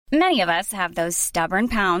Many of us have those stubborn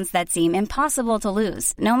pounds that seem impossible to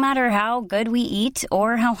lose, no matter how good we eat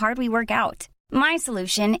or how hard we work out. My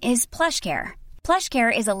solution is PlushCare.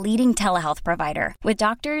 PlushCare is a leading telehealth provider with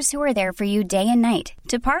doctors who are there for you day and night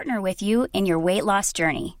to partner with you in your weight loss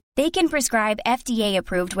journey. They can prescribe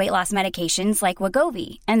FDA-approved weight loss medications like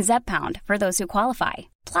Wegovy and Zepbound for those who qualify.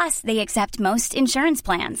 Plus, they accept most insurance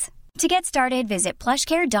plans. To get started, visit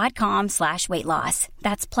plushcare.com/weightloss.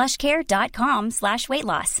 That's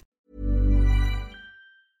plushcare.com/weightloss.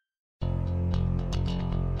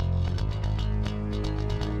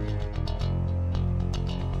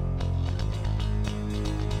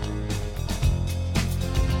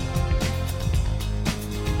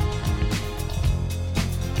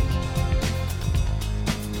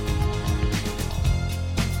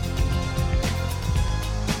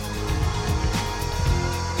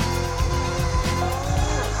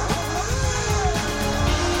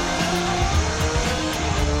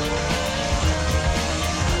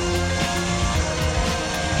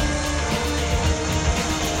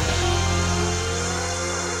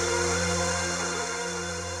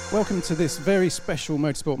 Welcome to this very special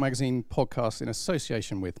Motorsport Magazine podcast in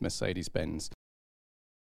association with Mercedes-Benz.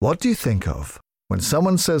 What do you think of when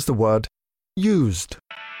someone says the word used?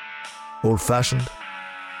 Old-fashioned?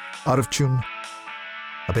 Out of tune?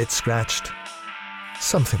 A bit scratched?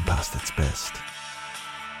 Something past its best.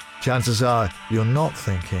 Chances are you're not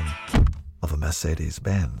thinking of a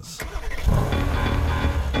Mercedes-Benz.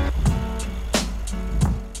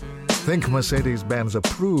 Think Mercedes-Benz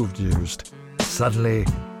approved used. Suddenly,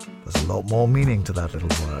 there's a lot more meaning to that little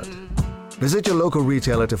word. Visit your local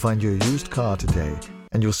retailer to find your used car today,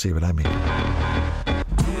 and you'll see what I mean.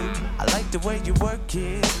 I like the way you work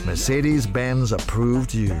it. Mercedes-Benz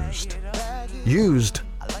approved used. Used,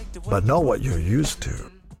 but not what you're used to.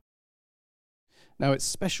 Now, it's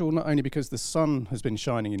special not only because the sun has been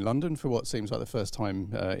shining in London for what seems like the first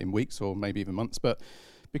time in weeks or maybe even months, but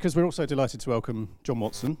because we're also delighted to welcome John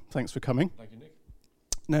Watson. Thanks for coming. Thank you, Nick.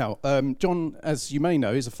 Now, John, as you may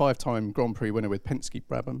know, is a 5-time Grand Prix winner with Penske,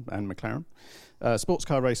 Brabham and McLaren, sports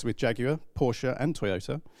car racer with Jaguar, Porsche and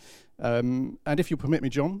Toyota. And if you'll permit me,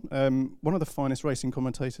 John, one of the finest racing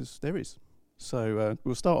commentators there is. So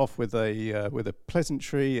we'll start off with a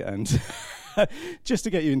pleasantry and just to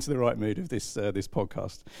get you into the right mood of this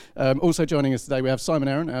podcast. Also joining us today, we have Simon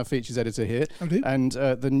Aaron, our features editor here, and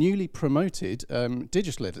the newly promoted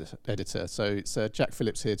digital editor. So it's Jack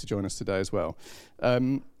Phillips here to join us today as well.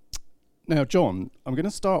 Now, John, I'm going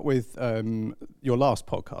to start with your last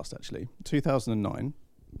podcast, actually, 2009.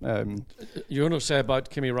 You want to say about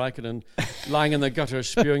Kimi Räikkönen lying in the gutter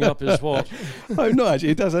spewing up his what? Oh, no,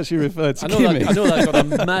 actually, it does actually refer to Kimi. I know that got a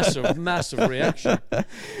massive reaction.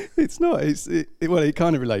 It's not. It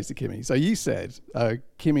kind of relates to Kimi. So you said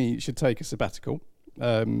Kimi should take a sabbatical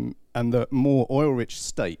and that more oil-rich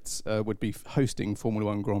states would be hosting Formula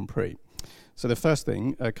One Grand Prix. So the first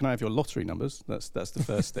thing, can I have your lottery numbers? That's the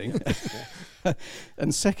first thing.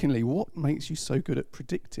 And secondly, what makes you so good at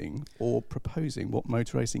predicting or proposing what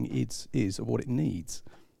motor racing is or what it needs?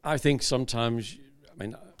 I think sometimes,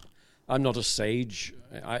 I'm not a sage.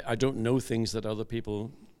 I don't know things that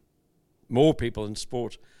more people in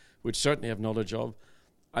sport would certainly have knowledge of.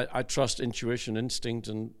 I trust intuition, instinct,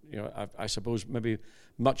 and I suppose maybe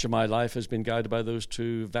much of my life has been guided by those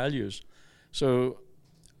two values. So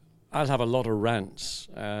I'll have a lot of rants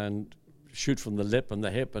and shoot from the lip and the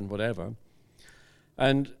hip and whatever.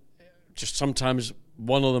 And just sometimes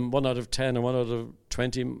one out of 10 or 1 out of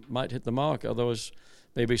 20 might hit the mark, otherwise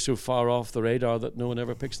maybe so far off the radar that no one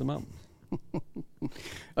ever picks them up.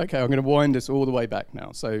 Okay, I'm going to wind us all the way back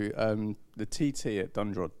now. So the TT at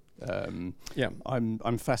Dundrod.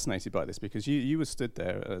 I'm fascinated by this because you were stood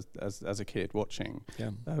there as a kid watching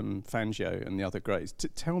Fangio and the other greats.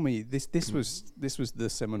 Tell me, this was the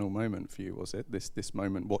seminal moment for you, was it? This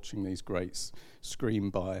moment watching these greats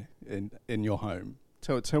scream by in your home.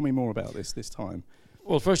 Tell me more about this time.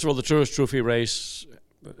 Well, first of all, the Tourist Trophy race,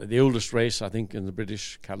 the oldest race I think in the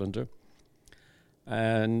British calendar,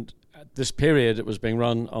 and at this period it was being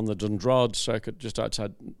run on the Dundrod circuit just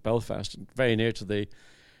outside Belfast, very near to the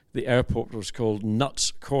airport. Was called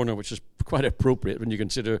Nuts Corner, which is quite appropriate when you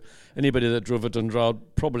consider anybody that drove at Dundrod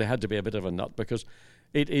probably had to be a bit of a nut, because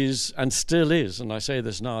it is, and still is, and I say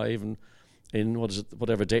this now, even in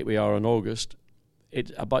whatever date we are in August,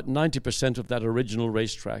 about 90% of that original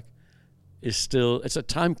racetrack is still, it's a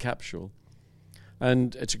time capsule.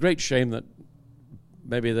 And it's a great shame that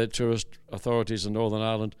maybe the tourist authorities in Northern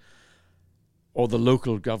Ireland or the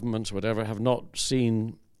local governments, whatever, have not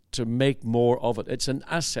seen to make more of it. It's an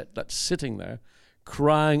asset that's sitting there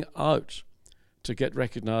crying out to get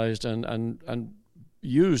recognised and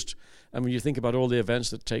used. And when you think about all the events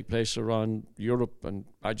that take place around Europe, and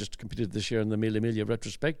I just competed this year in the Mille Miglia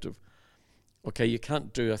retrospective. Okay, you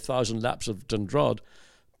can't do 1,000 laps of Dundrod,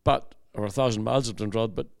 or 1,000 miles of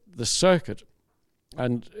Dundrod, but the circuit.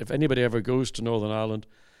 And if anybody ever goes to Northern Ireland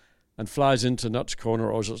and flies into Nuts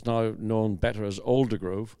Corner, or as it's now known better as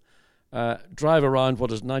Aldergrove, drive around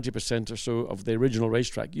what is 90% or so of the original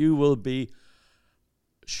racetrack, you will be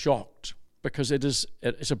shocked, because it's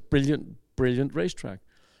a brilliant, brilliant racetrack.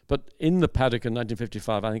 But in the paddock in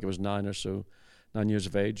 1955, I think it was 9 years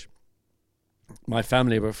of age, my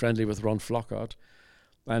family were friendly with Ron Flockhart,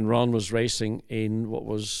 and Ron was racing in what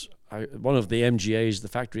was one of the MGAs, the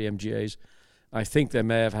factory MGAs. I think they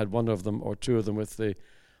may have had one of them or two of them with the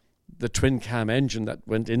twin cam engine that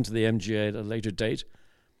went into the MGA at a later date.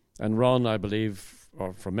 And Ron, I believe,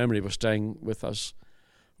 or from memory, was staying with us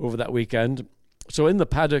over that weekend. So in the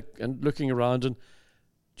paddock and looking around and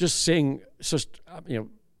just seeing,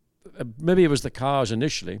 maybe it was the cars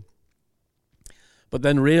initially, but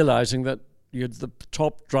then realizing that you had the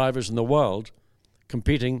top drivers in the world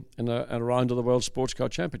competing in a round of the World Sports Car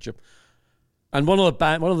Championship. And one of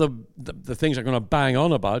the things I'm going to bang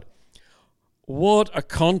on about, what a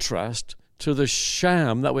contrast to the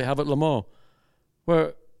sham that we have at Le Mans,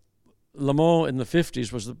 where Le Mans in the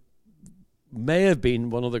 50s may have been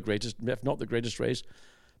one of the greatest, if not the greatest race,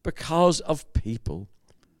 because of people.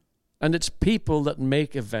 And it's people that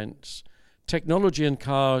make events. Technology and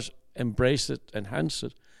cars embrace it, enhance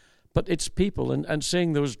it, but it's people. And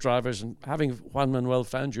seeing those drivers and having Juan Manuel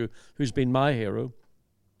Fangio, who's been my hero,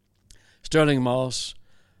 Sterling Moss,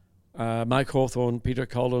 Mike Hawthorne, Peter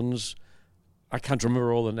Collins, I can't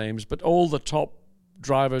remember all the names, but all the top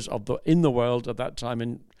drivers in the world at that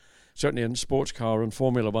time, certainly in sports car and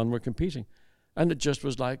Formula One, were competing. And it just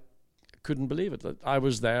was like, I couldn't believe it, that I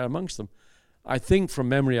was there amongst them. I think from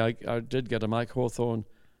memory, I did get a Mike Hawthorne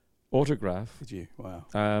autograph. Did you? Wow.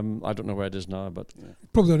 I don't know where it is now, but... Yeah.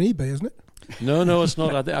 Probably on eBay, isn't it? No, it's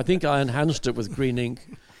not. I think I enhanced it with green ink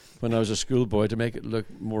when I was a schoolboy to make it look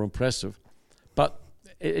more impressive. But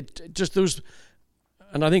it just those...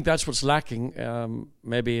 And I think that's what's lacking,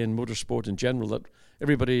 maybe in motorsport in general, that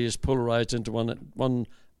everybody is polarized into one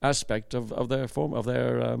aspect of their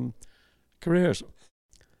careers.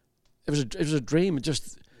 It was a dream. It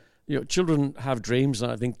just, children have dreams,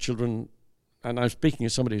 and I think children, and I'm speaking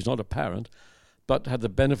as somebody who's not a parent, but had the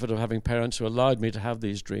benefit of having parents who allowed me to have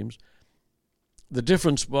these dreams. The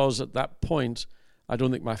difference was at that point, I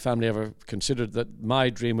don't think my family ever considered that my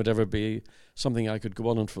dream would ever be something I could go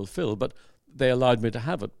on and fulfill, but they allowed me to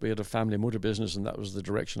have it. We had a family motor business, and that was the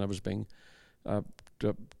direction I was being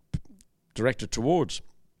directed towards.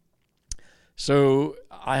 So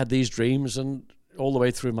I had these dreams, and all the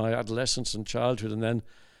way through my adolescence and childhood, and then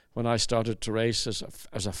when I started to race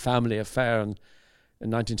as a family affair in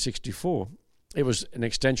 1964, it was an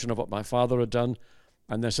extension of what my father had done,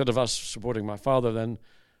 and instead of us supporting my father, then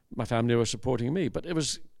my family were supporting me. But it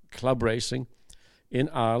was club racing in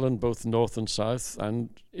Ireland, both north and south, and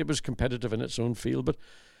it was competitive in its own field. But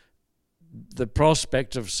the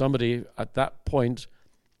prospect of somebody at that point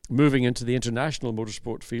moving into the international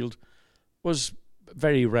motorsport field was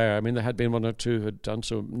very rare. I mean, there had been one or two who had done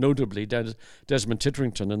so, notably Desmond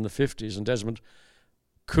Titterington in the 50s, and Desmond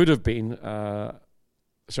could have been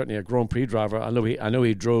certainly a Grand Prix driver. I know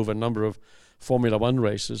he drove a number of Formula One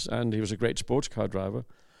races, and he was a great sports car driver.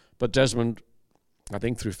 But Desmond, I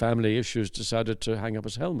think through family issues, decided to hang up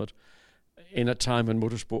his helmet in a time when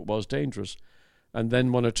motorsport was dangerous. And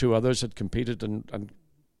then one or two others had competed, and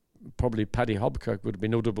probably Paddy Hobkirk would be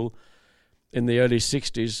notable in the early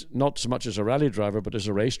 60s, not so much as a rally driver, but as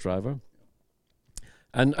a race driver.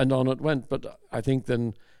 And on it went. But I think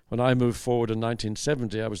then when I moved forward in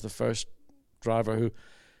 1970, I was the first driver who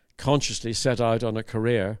consciously set out on a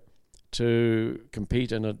career to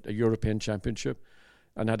compete in a European Championship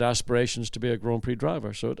and had aspirations to be a Grand Prix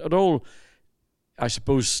driver. So it all, I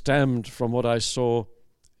suppose, stemmed from what I saw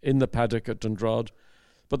in the paddock at Dundrod.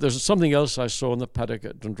 But there's something else I saw in the paddock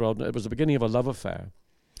at Dundrod, and it was the beginning of a love affair.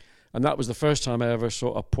 And that was the first time I ever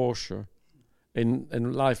saw a Porsche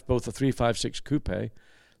in life, both a 356 Coupe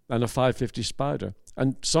and a 550 Spider.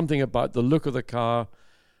 And something about the look of the car,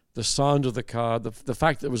 the sound of the car, the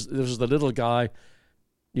fact that this was the little guy,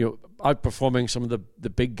 outperforming some of the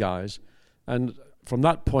big guys. And from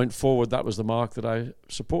that point forward, that was the mark that I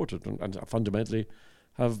supported and fundamentally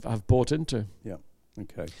have bought into. Yeah,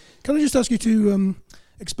 okay. Can I just ask you to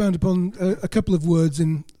expand upon a couple of words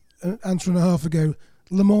in an answer and a half ago,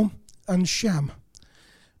 Le Mans and sham?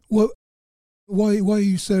 Why are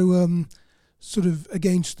you so sort of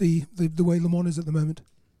against the way Le Mans is at the moment?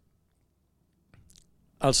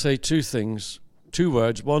 I'll say two things. two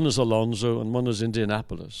words. One is Alonso and one is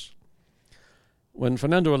Indianapolis. When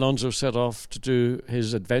Fernando Alonso set off to do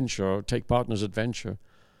his adventure, or take part in his adventure,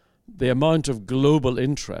 the amount of global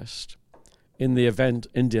interest in the event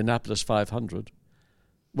Indianapolis 500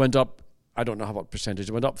 went up, I don't know what percentage,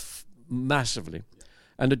 it went up massively.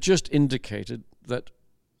 And it just indicated that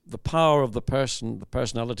the power of the person, the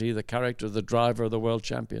personality, the character, the driver, the world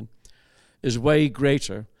champion, is way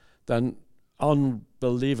greater than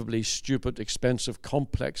unbelievably stupid, expensive,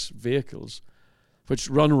 complex vehicles which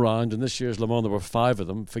run around. In this year's Le Mans, there were 5 of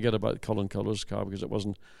them. Forget about Colin Culler's car, because it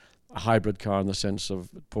wasn't a hybrid car in the sense of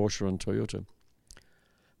Porsche and Toyota.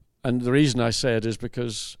 And the reason I say it is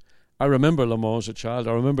because I remember Le Mans as a child.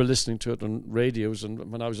 I remember listening to it on radios,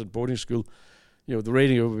 and when I was at boarding school, the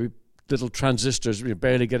radio would be little transistors, you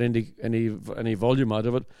barely get any volume out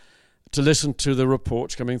of it, to listen to the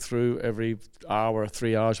reports coming through every hour,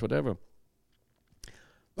 3 hours, whatever.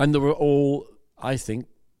 And they were all, I think,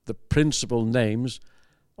 the principal names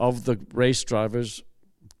of the race drivers,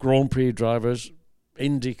 Grand Prix drivers,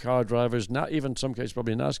 IndyCar drivers, even in some cases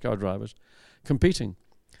probably NASCAR drivers, competing.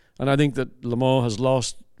 And I think that Le Mans has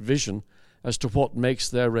lost vision as to what makes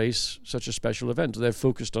their race such a special event. They've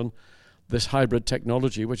focused on this hybrid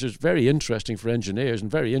technology, which is very interesting for engineers and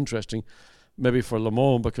very interesting maybe for Le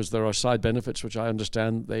Mans, because there are side benefits which I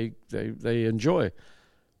understand they enjoy.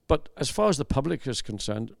 But as far as the public is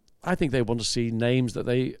concerned, I think they want to see names that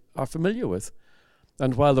they are familiar with.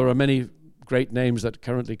 And while there are many great names that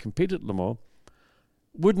currently compete at Le Mans,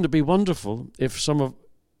 wouldn't it be wonderful if some of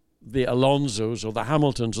the Alonsos or the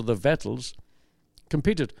Hamiltons or the Vettels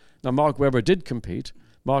competed? Now, Mark Webber did compete.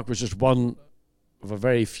 Mark was just one of a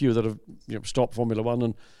very few that have stopped Formula One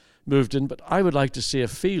and moved in. But I would like to see a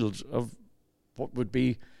field of what would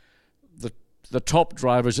be the top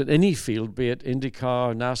drivers in any field, be it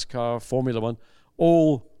IndyCar, NASCAR, Formula One,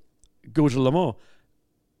 all go to Le Mans.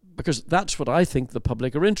 Because that's what I think the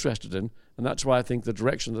public are interested in, and that's why I think the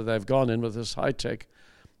direction that they've gone in with this high-tech,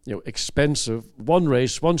 expensive, one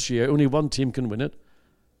race, once a year, only one team can win it.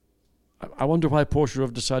 I wonder why Porsche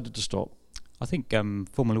have decided to stop. I think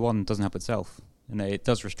Formula One doesn't help itself. It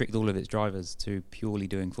does restrict all of its drivers to purely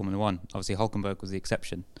doing Formula One. Obviously, Hülkenberg was the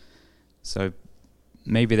exception. So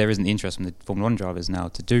maybe there isn't the interest from the Formula One drivers now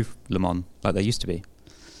to do Le Mans like there used to be.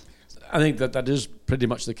 I think that is pretty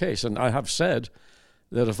much the case. And I have said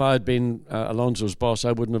that if I had been Alonso's boss,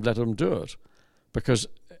 I wouldn't have let him do it, because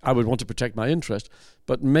I would want to protect my interest.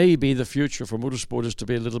 But maybe the future for motorsport is to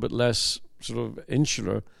be a little bit less sort of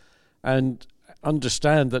insular and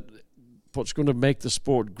understand that what's going to make the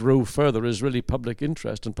sport grow further is really public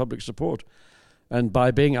interest and public support. And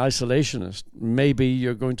by being isolationist, maybe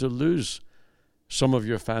you're going to lose some of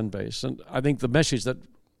your fan base. And I think the message that,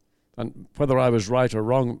 and whether I was right or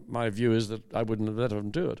wrong, my view is that I wouldn't have let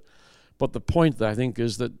them do it. But the point that I think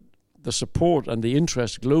is that the support and the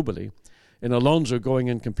interest globally in Alonso going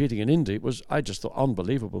and competing in Indy was, I just thought,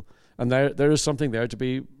 unbelievable. And there is something there to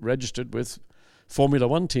be registered with Formula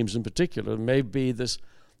One teams in particular. Maybe this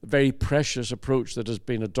very precious approach that has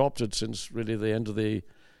been adopted since really the end of the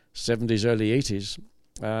 70s, early 80s,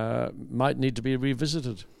 might need to be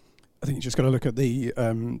revisited. I think you just got to look at the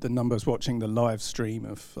numbers watching the live stream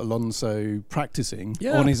of Alonso practicing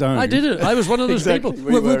on his own. I did it. I was one of those exactly.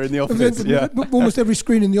 people. We were in the office. Almost every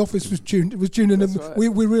screen in the office was tuned. It was tuned in, and right.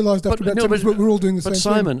 we realised after about 10 minutes we were all doing the same thing.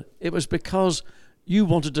 But Simon, it was because you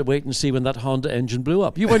wanted to wait and see when that Honda engine blew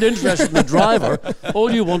up. You weren't interested in the driver.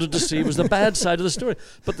 All you wanted to see was the bad side of the story.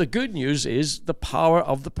 But the good news is the power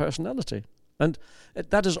of the personality. And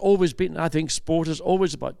that has always been, I think, sport is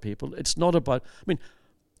always about people. It's not about,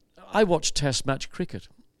 I watch test match cricket,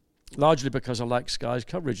 largely because I like Sky's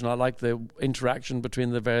coverage and I like the interaction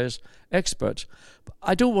between the various experts. But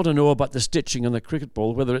I don't want to know about the stitching on the cricket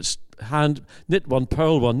ball, whether it's hand, knit one,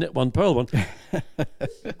 purl one, knit one, purl one.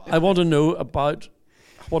 I want to know about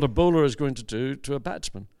what a bowler is going to do to a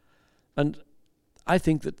batsman. And I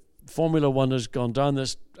think that Formula One has gone down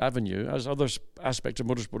this avenue, as other aspects of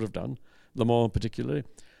motorsport have done, Le Mans particularly,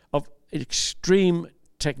 of extreme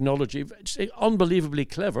technology. It's unbelievably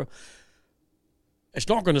clever. It's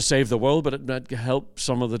not going to save the world, but it might help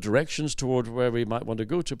some of the directions toward where we might want to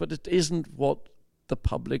go to. But it isn't what the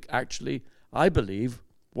public actually, I believe,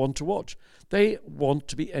 want to watch. They want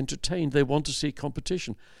to be entertained. They want to see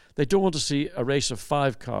competition. They don't want to see a race of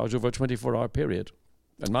 5 cars over a 24-hour period,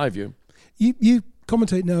 in my view. You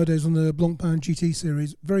commentate nowadays on the Blancpain GT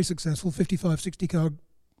series, very successful, 55, 60 car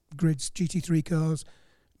grids, GT3 cars,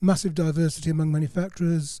 massive diversity among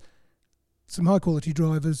manufacturers, some high-quality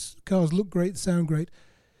drivers, cars look great, sound great.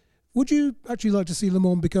 Would you actually like to see Le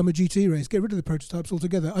Mans become a GT race, get rid of the prototypes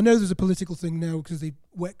altogether? I know there's a political thing now because the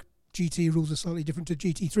WEC GT rules are slightly different to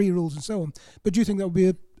GT3 rules and so on. But do you think that would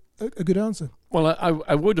be a good answer? Well,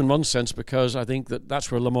 I would in one sense, because I think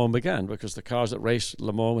that's where Le Mans began, because the cars that raced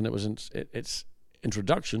Le Mans when it was in its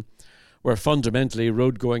introduction were fundamentally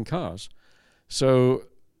road-going cars. So,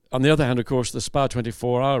 on the other hand, of course, the Spa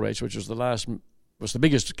 24-hour race, which was the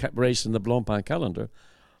biggest race in the Blancpain calendar,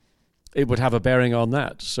 it would have a bearing on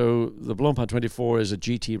that. So the Blancpain 24 is a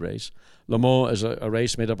GT race. Le Mans is a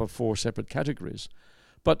race made up of 4 separate categories.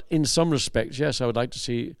 But in some respects, yes, I would like to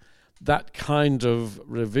see that kind of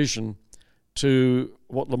revision to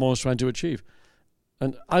what Le Mans is trying to achieve.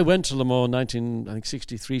 And I went to Le Mans in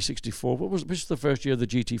 1963, 64. Which was the first year of the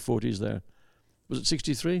GT40s there? Was it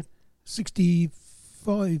 63?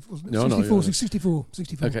 65, wasn't it? No, 64, no,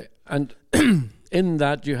 64. Okay, and in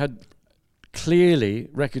that you had clearly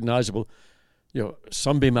recognisable,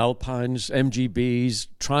 Sunbeam Alpines, MGBs,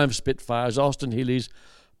 Triumph Spitfires, Austin Healey's,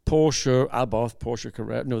 Porsche, Abarth, Porsche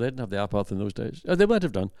Carrera. No, they didn't have the Abarth in those days. They might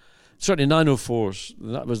have done. Certainly 904s.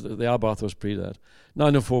 That was the Abarth was pre that.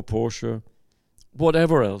 904 Porsche,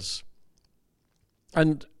 whatever else.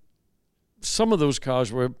 And some of those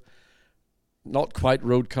cars were not quite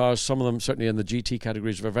road cars. Some of them, certainly in the GT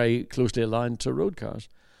categories, were very closely aligned to road cars.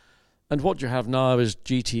 And what you have now is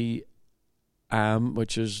GT Am,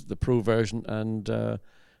 which is the pro version, and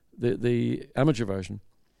the amateur version.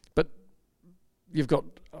 But you've got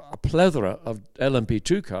a plethora of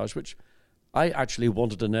LMP2 cars, which I actually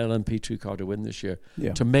wanted an LMP2 car to win this year,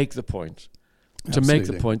 to make the point. To make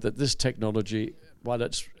the point that this technology, while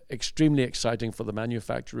it's extremely exciting for the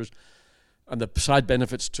manufacturers, and the side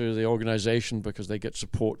benefits to the organization because they get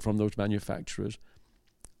support from those manufacturers,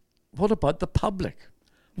 what about the public?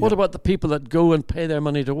 What about the people that go and pay their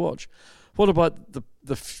money to watch? What about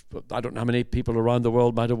I don't know how many people around the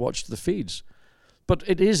world might have watched the feeds. But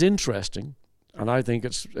it is interesting, and I think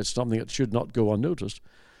it's something that should not go unnoticed,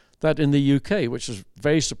 that in the UK, which is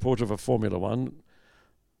very supportive of Formula One,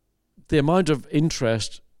 the amount of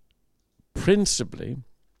interest principally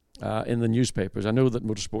in the newspapers, I know that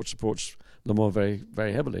Motorsport supports Le Mans very,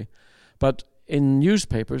 very heavily, but in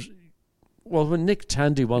newspapers, well, when Nick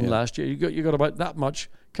Tandy won last year, you got about that much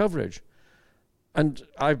coverage. And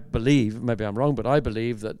I believe, maybe I'm wrong, but I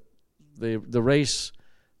believe that the race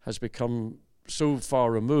has become so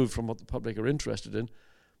far removed from what the public are interested in.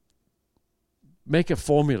 Make a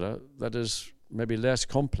formula that is maybe less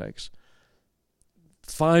complex.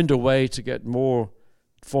 Find a way to get more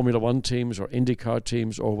Formula One teams or IndyCar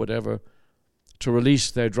teams or whatever to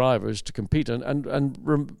release their drivers to compete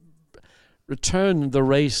and return the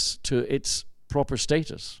race to its proper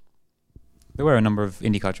status. There were a number of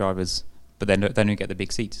IndyCar drivers, but they don't get the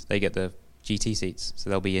big seats. They get the GT seats, so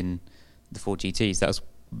they'll be in the 4 GTs. That was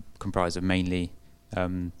comprised of mainly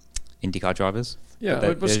IndyCar drivers.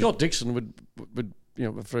 Yeah, but Scott Dixon would,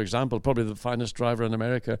 for example, probably the finest driver in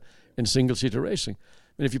America in single-seater racing.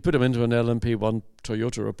 I mean, if you put him into an LMP1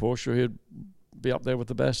 Toyota or Porsche, he'd be up there with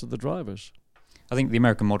the best of the drivers. I think the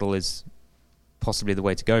American model is possibly the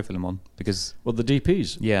way to go for Le Mans because... Well, the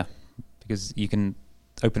DPs. Yeah, because you can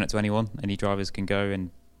open it to anyone. Any drivers can go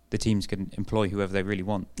and the teams can employ whoever they really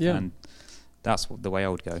want. Yeah. And that's the way I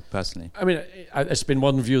would go, personally. I mean, it's been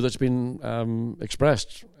one view that's been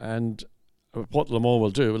expressed, and what Le Mans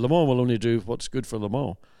will do, Le Mans will only do what's good for Le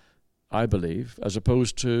Mans, I believe, as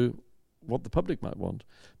opposed to what the public might want.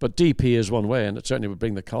 But DP is one way, and it certainly would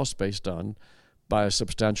bring the cost base down by a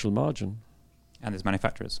substantial margin. And there's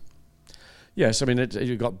manufacturers. Yes, I mean,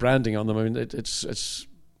 you've got branding on them. I mean,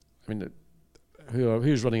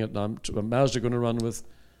 who's running it now? Mazda going to run with...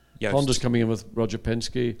 Yost. Honda's coming in with Roger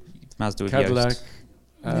Penske. Mazda with Cadillac.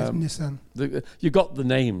 Nissan. You got the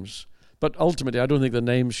names. But ultimately, I don't think the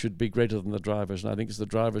names should be greater than the drivers. And I think it's the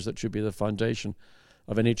drivers that should be the foundation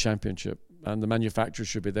of any championship. And the manufacturers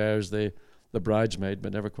should be there as the bridesmaid,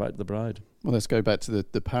 but never quite the bride. Well, let's go back to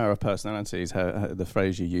the power of personalities, how the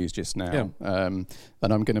phrase you used just now. Yeah. And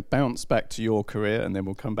I'm going to bounce back to your career, and then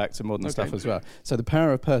we'll come back to modern stuff as well. So the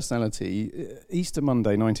power of personality, Easter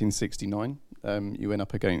Monday 1969, you went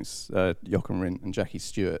up against Jochen Rindt and Jackie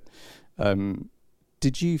Stewart.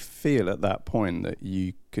 Did you feel at that point that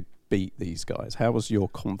you could beat these guys? How was your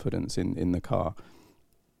confidence in the car?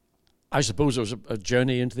 I suppose it was a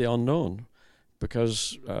journey into the unknown,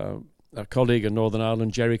 because a colleague in Northern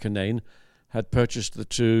Ireland, Jerry Kinane, had purchased the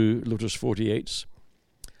 2 Lotus 48s,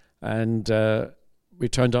 and we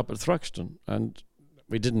turned up at Thruxton, and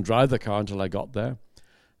we didn't drive the car until I got there,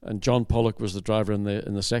 and John Pollock was the driver in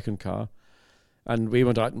the second car, and we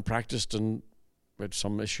went out and practiced, and we had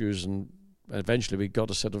some issues, and eventually we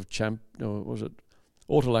got a set of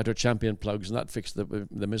Autolighter Champion plugs, and that fixed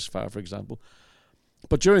the misfire, for example.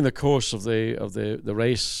 But during the course of the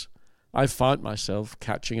race, I found myself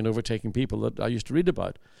catching and overtaking people that I used to read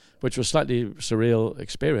about, which was a slightly surreal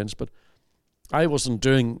experience, but I wasn't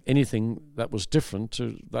doing anything that was different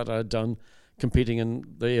to that I had done competing in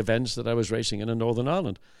the events that I was racing in Northern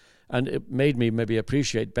Ireland. And it made me maybe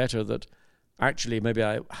appreciate better that actually maybe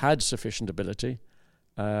I had sufficient ability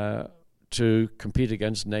to compete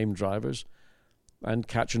against named drivers and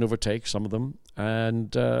catch and overtake some of them,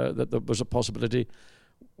 and that there was a possibility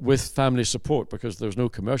with family support, because there was no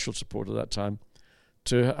commercial support at that time,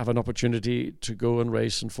 to have an opportunity to go and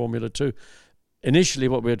race in Formula 2. Initially,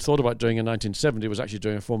 what we had thought about doing in 1970 was actually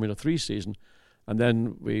doing a Formula 3 season, and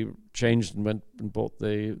then we changed and went and bought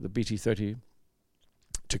the BT30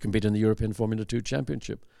 to compete in the European Formula 2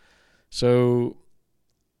 Championship. So,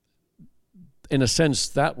 in a sense,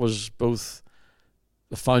 that was both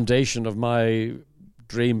the foundation of my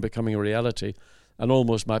dream becoming a reality, and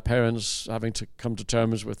almost my parents having to come to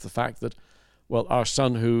terms with the fact that, well, our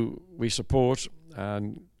son, who we support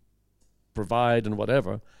and provide and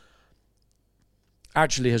whatever,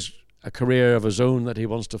 actually has a career of his own that he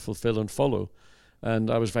wants to fulfill and follow.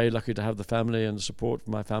 And I was very lucky to have the family and the support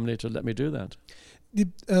from my family to let me do that. You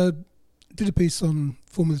did a piece on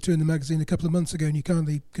Formula 2 in the magazine a couple of months ago, and you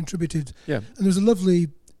kindly contributed. Yeah. And there was a lovely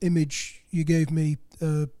image you gave me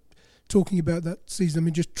talking about that season. I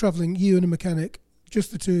mean, just travelling, you and a mechanic,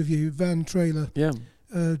 just the two of you, van, trailer,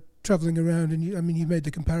 travelling around. And you made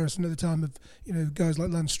the comparison at the time of, guys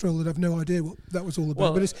like Lance Stroll that have no idea what that was all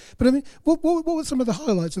about. Well, but I mean, what were some of the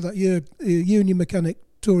highlights of that year? You and your mechanic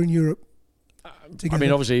touring Europe together. I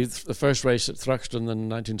mean, obviously, the first race at Thruxton in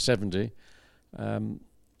 1970,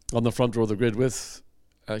 on the front row of the grid with,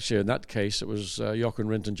 actually in that case, it was Jochen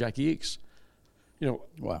Rindt and Jackie Ickx.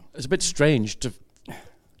 Wow. It's a bit strange to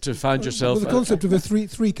find yourself... Well, the concept of a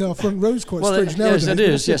three-car front row is quite strange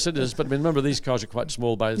nowadays. Yes, it is. But remember, these cars are quite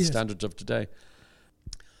small by the standards of today.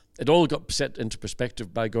 It all got set into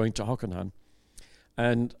perspective by going to Hockenheim.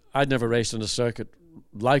 And I'd never raced on a circuit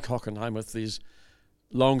like Hockenheim with these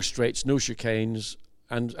long straights, no chicanes,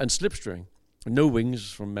 and slipstreaming, no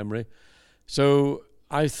wings from memory. So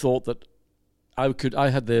I thought that I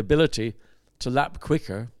had the ability to lap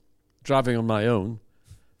quicker driving on my own,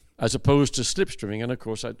 as opposed to slipstreaming, and of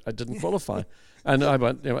course I didn't qualify. And I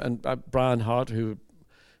went, and Brian Hart,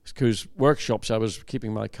 whose workshops I was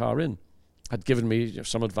keeping my car in, had given me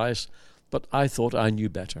some advice, but I thought I knew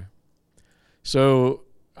better. So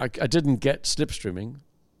I didn't get slipstreaming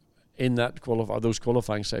in those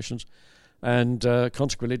qualifying sessions, and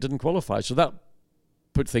consequently didn't qualify. So that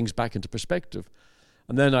put things back into perspective.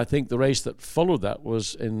 And then I think the race that followed that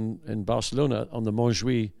was in Barcelona on the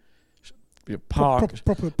Montjuïc Park.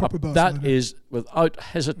 Proper Barcelona. That is, without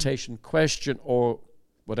hesitation, question, or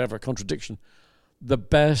whatever contradiction, the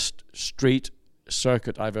best street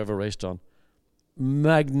circuit I've ever raced on.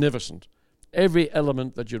 Magnificent. Every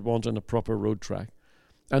element that you'd want on a proper road track.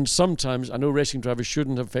 And sometimes, I know racing drivers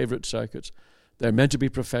shouldn't have favourite circuits. They're meant to be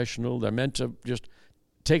professional. They're meant to just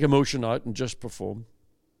take emotion out and just perform.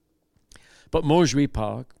 But Montjuïc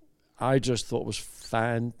Park, I just thought was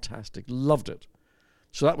fantastic. Loved it.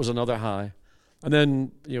 So that was another high. And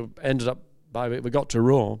then, ended up we got to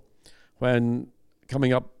Rouen, when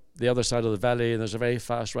coming up the other side of the valley, and there's a very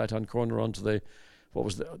fast right-hand corner onto the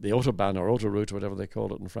Autobahn or Autoroute, or whatever they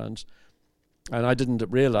call it in France. And I didn't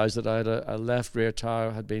realise that I had a left rear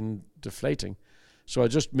tyre had been deflating. So I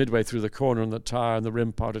just midway through the corner, and the tyre and the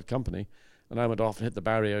rim parted company, and I went off and hit the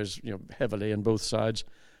barriers, heavily on both sides,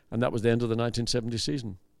 and that was the end of the 1970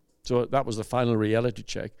 season. So that was the final reality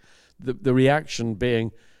check. The reaction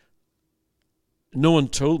being, no one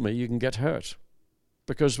told me you can get hurt,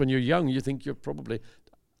 because when you're young, you think you're probably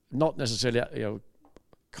not necessarily,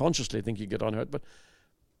 consciously think you get unhurt, but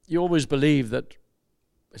you always believe that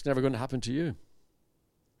it's never going to happen to you.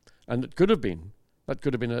 And it could have been. That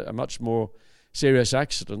could have been a much more serious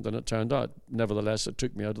accident than it turned out. Nevertheless, it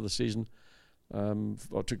took me out of the season,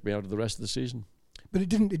 or took me out of the rest of the season. But it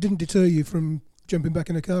didn't deter you from jumping back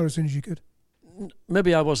in a car as soon as you could?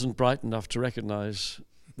 Maybe I wasn't bright enough to recognise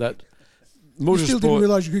that motorsport... You still didn't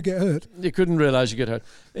realise you could get hurt? You couldn't realise you get hurt.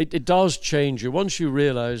 It does change you. Once you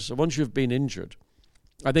realise, once you've been injured,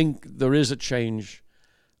 I think there is a change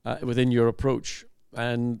within your approach.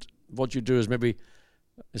 And what you do is maybe,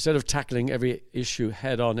 instead of tackling every issue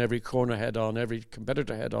head on, every corner head on, every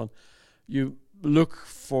competitor head on, you look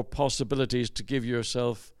for possibilities to give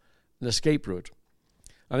yourself an escape route.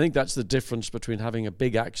 I think that's the difference between having a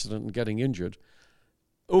big accident and getting injured.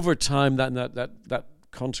 Over time, that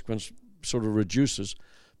consequence sort of reduces.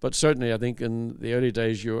 But certainly, I think in the early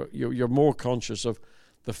days, you're more conscious of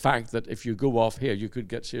the fact that if you go off here, you could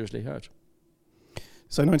get seriously hurt.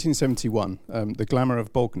 So 1971, the glamour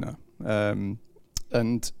of Bognor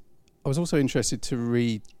And I was also interested to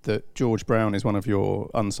read that George Brown is one of your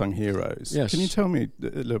unsung heroes. Yes. Can you tell me a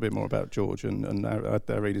little bit more about George and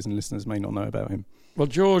our readers and listeners may not know about him? Well,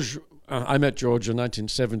 George, I met George in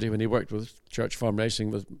 1970 when he worked with Church Farm Racing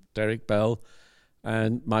with Derek Bell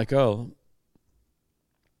and Mike Earl.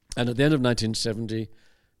 And at the end of 1970,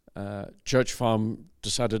 Church Farm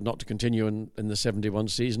decided not to continue in the 71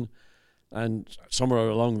 season. And somewhere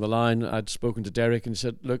along the line, I'd spoken to Derek and he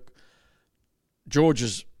said, look, George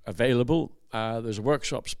is available. There's a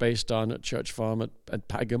workshop space down at Church Farm at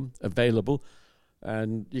Pagham available,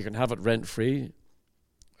 and you can have it rent-free.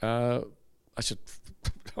 I said,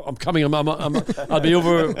 I'm coming. I'll be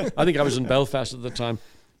over. I think I was in Belfast at the time.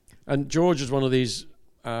 And George is one of these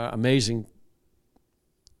amazing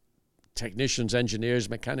technicians, engineers,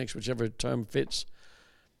 mechanics, whichever term fits.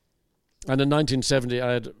 And in 1970,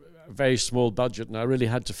 I had a very small budget, and I really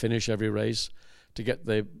had to finish every race to get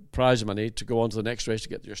the prize money, to go on to the next race, to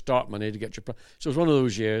get your start money, to get your... So it was one of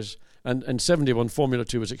those years. And 71 Formula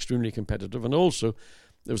 2 was extremely competitive. And also,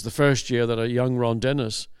 it was the first year that a young Ron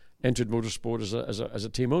Dennis entered motorsport as a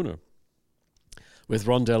team owner with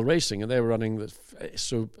Rondell Racing. And they were running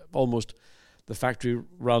almost the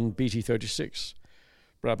factory-run BT36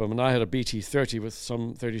 Brabham. And I had a BT30 with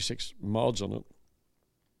some 36 mods on it.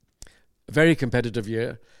 A very competitive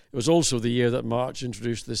year. It was also the year that March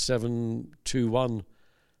introduced the 721,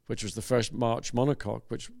 which was the first March monocoque,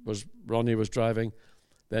 which was Ronnie was driving,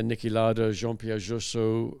 then Niki Lauda, Jean-Pierre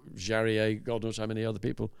Jousseau, Jarier, God knows how many other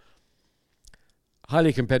people.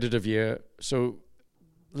 Highly competitive year, so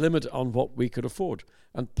limit on what we could afford.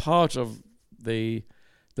 And part of the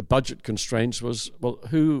budget constraints was, well,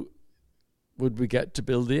 who would we get to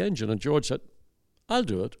build the engine? And George said, I'll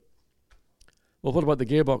do it. Well, what about the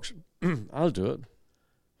gearbox? I'll do it.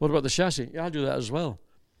 What about the chassis? Yeah, I'll do that as well.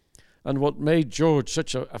 And what made George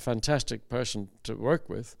such a fantastic person to work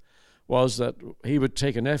with was that he would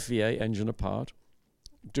take an FVA engine apart,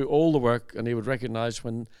 do all the work, and he would recognize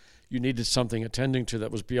when you needed something attending to that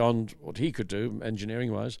was beyond what he could do,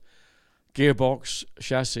 engineering-wise. Gearbox,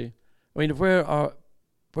 chassis. I mean, where are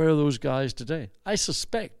those guys today? I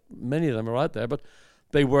suspect many of them are out there, but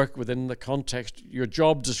they work within the context. Your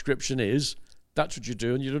job description is, that's what you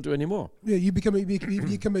do, and you don't do any more. Yeah, you become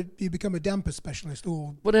a damper specialist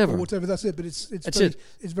or whatever. Or whatever. That's it. But it's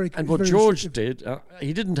very. And what George did,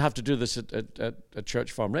 he didn't have to do this at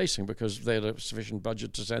Church Farm Racing because they had a sufficient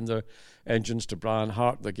budget to send their engines to Brian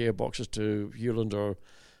Hart, the gearboxes to Hewland or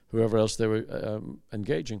whoever else they were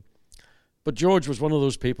engaging. But George was one of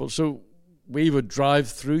those people. So we would drive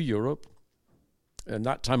through Europe, and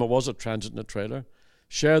that time it was a transit and a trailer.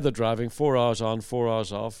 Share the driving, 4 hours on, 4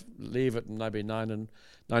 hours off, leave at maybe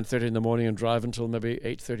 9:30 in the morning and drive until maybe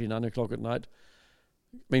 8:30, 9 o'clock at night.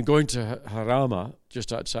 I mean, going to Jarama,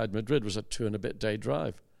 just outside Madrid, was a 2-and-a-bit-day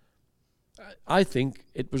drive. I think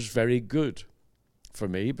it was very good for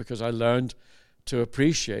me because I learned to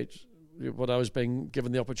appreciate what I was being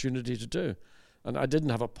given the opportunity to do. And I didn't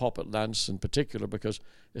have a pop at Lance in particular because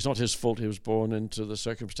it's not his fault he was born into the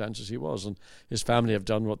circumstances he was, and his family have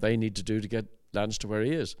done what they need to do to get Lance to where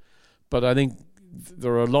he is. But I think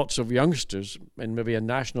there are lots of youngsters in maybe a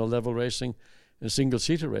national level racing and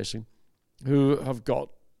single-seater racing who have got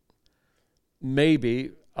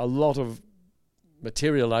maybe a lot of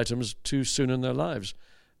material items too soon in their lives.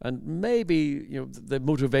 And maybe the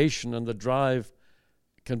motivation and the drive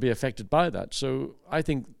can be affected by that. So I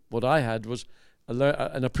think what I had was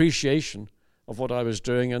an appreciation of what I was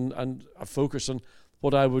doing and a focus on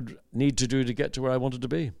what I would need to do to get to where I wanted to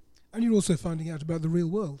be. And you're also finding out about the real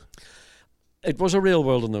world. It was a real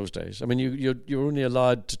world in those days. I mean, you're only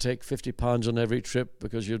allowed to take £50 on every trip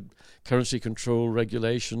because you had currency control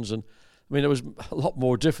regulations. And I mean, it was a lot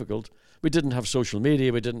more difficult. We didn't have social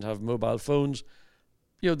media. We didn't have mobile phones.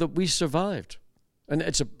 That we survived. And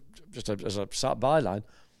it's as a byline,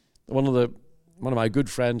 one of my good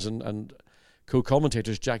friends and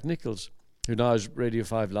co-commentators, Jack Nichols, who now is Radio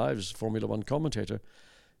 5 Live's Formula One commentator,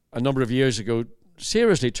 a number of years ago,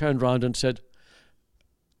 seriously turned around and said,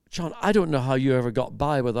 John, I don't know how you ever got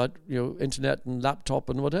by without internet and laptop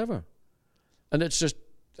and whatever. And it's just,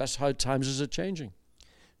 that's how times are changing.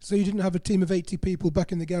 So you didn't have a team of 80 people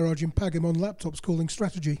back in the garage in Pagham on laptops calling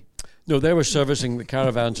strategy? No, they were servicing the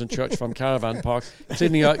caravans in Church Farm Caravan Park,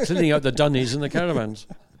 cleaning out the dunnies in the caravans.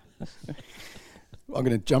 I'm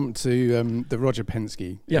going to jump to the Roger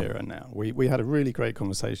Penske era now. We had a really great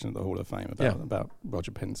conversation at the Hall of Fame about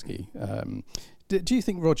Roger Penske. Do you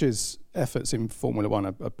think Roger's efforts in Formula One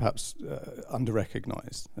are perhaps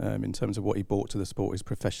under-recognised in terms of what he brought to the sport, his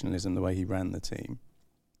professionalism, the way he ran the team?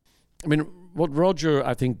 I mean, what Roger,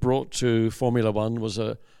 I think, brought to Formula One was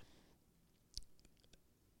a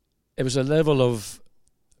it was a level of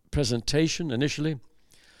presentation initially,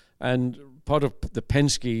 and part of the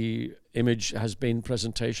Penske image has been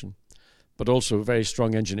presentation, but also very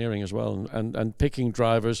strong engineering as well, and picking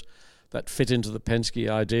drivers that fit into the Penske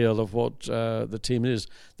ideal of what the team is.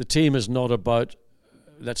 The team is not about,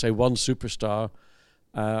 let's say, one superstar,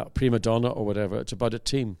 prima donna or whatever. It's about a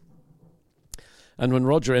team. And when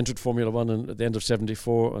Roger entered Formula One at the end of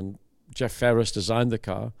 '74, and Jeff Ferris designed the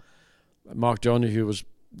car, Mark Donohue was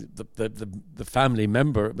the family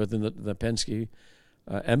member within the Penske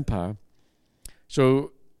empire.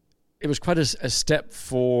 So it was quite a step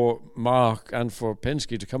for Mark and for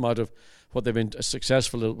Penske to come out of what they've been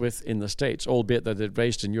successful with in the States, albeit that they'd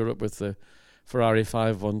raced in Europe with the Ferrari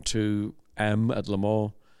 512M at Le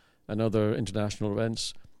Mans and other international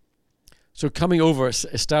events. So coming over,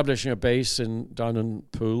 establishing a base down in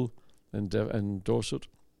Poole and Dorset.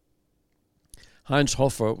 Heinz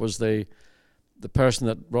Hofer was the person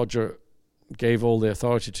that Roger gave all the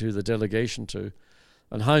authority to, the delegation to.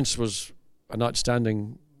 And Heinz was an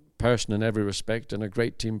outstanding person in every respect and a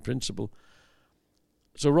great team principal.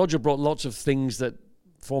 So Roger brought lots of things that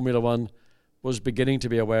Formula One was beginning to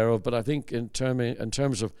be aware of, but I think in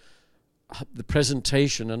terms of the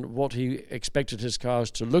presentation and what he expected his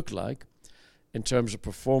cars to look like in terms of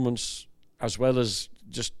performance as well as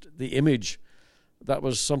just the image, that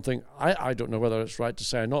was something, I don't know whether it's right to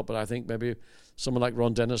say or not, but I think maybe someone like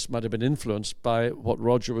Ron Dennis might have been influenced by what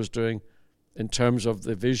Roger was doing in terms of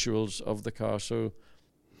the visuals of the car. So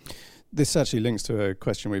this actually links to a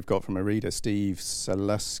question we've got from a reader, Steve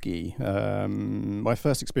Salusky. My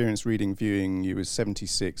first experience viewing you was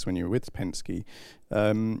 76 when you were with Penske.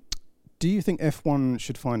 Do you think F1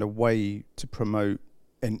 should find a way to promote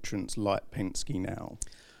entrants like Penske now?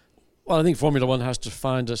 Well, I think Formula One has to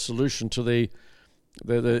find a solution to the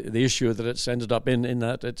issue that it's ended up in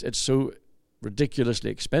that it's so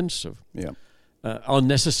ridiculously expensive,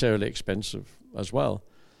 unnecessarily expensive as well.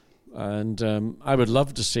 And I would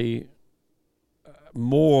love to see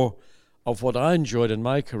more of what I enjoyed in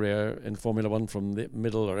my career in Formula One from the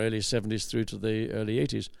middle or early 70s through to the early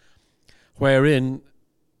 80s, wherein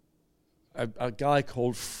a guy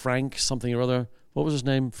called Frank something or other, what was his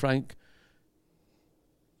name? Frank,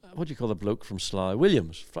 what do you call the bloke from Sly?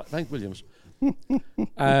 Williams, Frank Williams.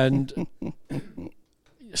 And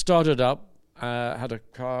started up, had a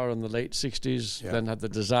car in the late 60s, then had the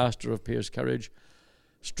disaster of Pierce Courage,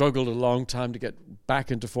 struggled a long time to get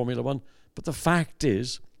back into Formula One. But the fact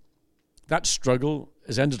is, that struggle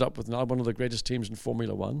has ended up with now one of the greatest teams in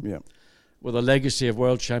Formula One, with a legacy of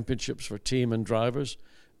world championships for team and drivers.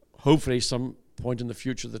 Hopefully, some point in the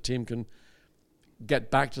future, the team can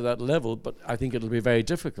get back to that level, but I think it'll be very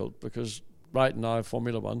difficult because right now,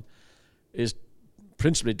 Formula One is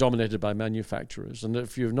principally dominated by manufacturers, and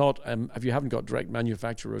if you haven't got direct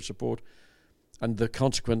manufacturer support and the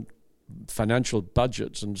consequent financial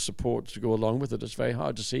budgets and support to go along with it, it's very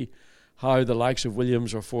hard to see how the likes of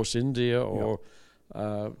Williams or Force India or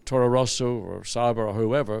Toro Rosso or Sauber or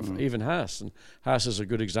whoever, even Haas. And Haas is a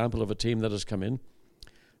good example of a team that has come in,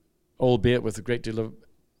 albeit with a great deal of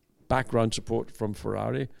background support from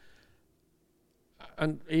Ferrari.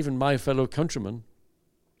 And even my fellow countrymen,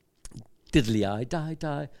 diddly-eye,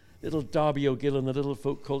 die, little Darby O'Gill and the little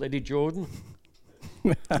folk called Eddie Jordan.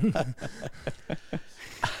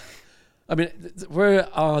 I mean, where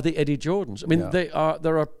are the Eddie Jordans? I mean, there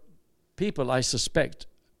are people, I suspect,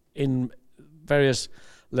 in various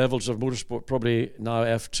levels of motorsport, probably now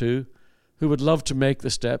F2, who would love to make the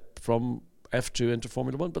step from F2 into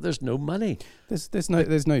Formula One, but there's no money. There's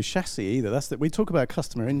no chassis either. We talk about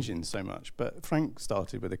customer engines so much, but Frank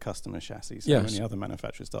started with a customer chassis. So many other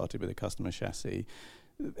manufacturers started with a customer chassis.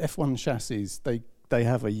 F1 chassis, they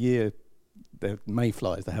have a year. They're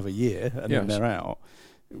Mayflies. They have a year, and then they're out.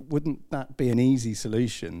 Wouldn't that be an easy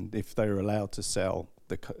solution if they were allowed to sell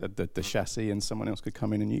the chassis and someone else could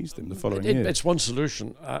come in and use them the following year? It's one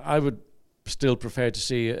solution. I would still prefer to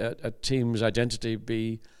see a team's identity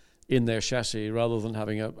be in their chassis rather than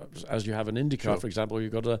having as you have an IndyCar, for example,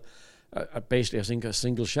 you've got basically a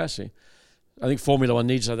single chassis. I think Formula One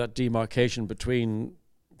needs that demarcation between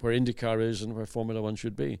where IndyCar is and where Formula One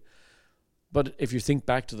should be. But if you think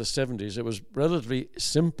back to the 70s, it was relatively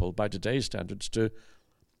simple by today's standards to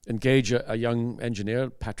engage a young engineer,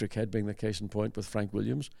 Patrick Head being the case in point with Frank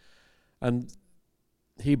Williams, and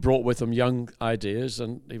he brought with him young ideas,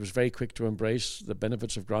 and he was very quick to embrace the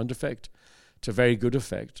benefits of ground effect to very good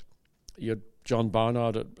effect. You had John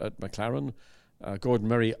Barnard at McLaren, Gordon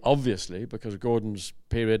Murray, obviously, because Gordon's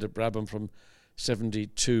period at Brabham from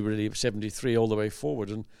 72, really 73 all the way forward,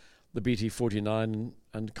 and the BT49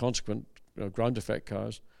 and consequent ground effect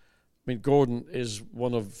cars mean, Gordon is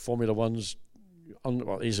one of Formula One's,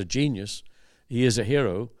 well, he's a genius. He is a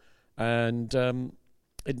hero. And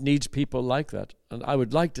it needs people like that. And I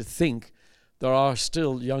would like to think there are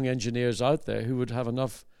still young engineers out there who would have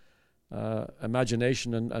enough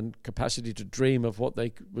imagination and capacity to dream of what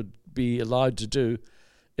they would be allowed to do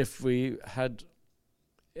if we had.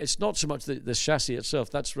 It's not so much the chassis itself,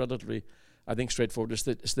 that's relatively, I think, straightforward.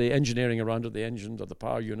 It's the engineering around it, the engines or the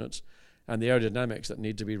power units and the aerodynamics that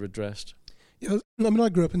need to be redressed. Yeah, I mean, I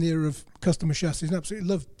grew up in the era of customer chassis and absolutely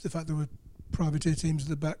loved the fact there were privateer teams at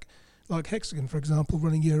the back, like Hexagon, for example,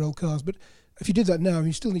 running year-old cars. But if you did that now,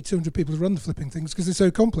 you still need 200 people to run the flipping things because they're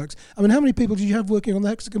so complex. I mean, how many people did you have working on the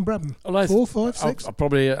Hexagon Brabham? Well, 4, 5, 6?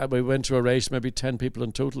 Probably we went to a race, maybe 10 people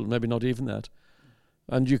in total, maybe not even that.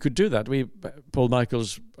 And you could do that. Paul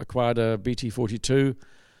Michaels acquired a BT42.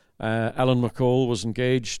 Alan McCall was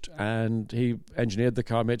engaged and he engineered the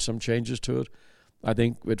car, made some changes to it. I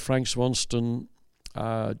think with Frank Swanston,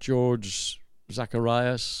 George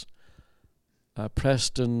Zacharias,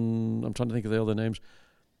 Preston, I'm trying to think of the other names.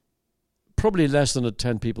 Probably less than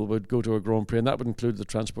 10 people would go to a Grand Prix, and that would include the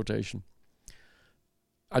transportation.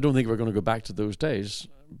 I don't think we're going to go back to those days,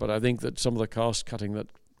 but I think that some of the cost cutting that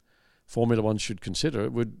Formula One should consider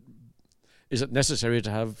is it necessary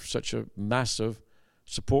to have such a massive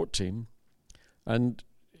support team? And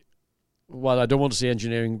while I don't want to see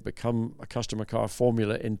engineering become a customer car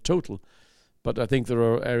formula in total, but I think there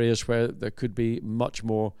are areas where there could be much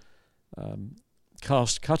more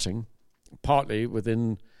cost cutting, partly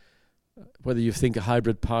within whether you think a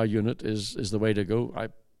hybrid power unit is the way to go. I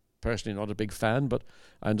personally not a big fan, but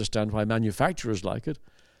I understand why manufacturers like it.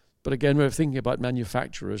 But again, we're thinking about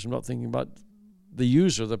manufacturers. I'm not thinking about the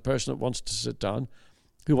user, the person that wants to sit down,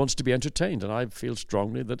 who wants to be entertained. And I feel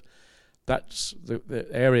strongly that that's the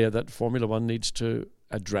area that Formula One needs to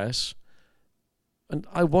address. And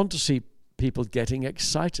I want to see people getting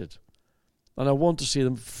excited. And I want to see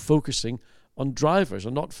them focusing on drivers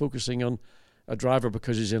and not focusing on a driver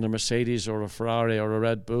because he's in a Mercedes or a Ferrari or a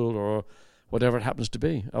Red Bull or whatever it happens to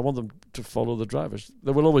be. I want them to follow the drivers.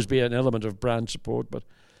 There will always be an element of brand support, but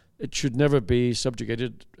it should never be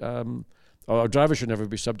subjugated, or drivers should never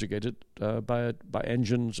be subjugated by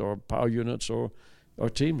engines or power units or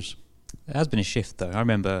teams. There has been a shift, though. I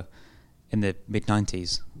remember in the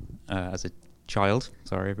mid-90s as a child.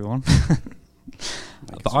 Sorry, everyone.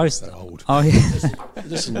 But I was so old.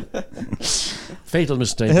 Listen, fatal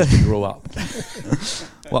mistake is to grow up.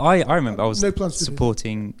 Well, I remember I was No plans to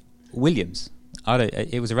supporting Williams.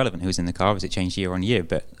 It was irrelevant who was in the car, as it changed year on year,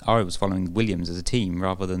 but I was following Williams as a team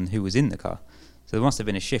rather than who was in the car. So there must have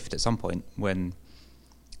been a shift at some point when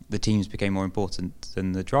the teams became more important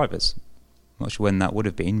than the drivers. I'm not sure when that would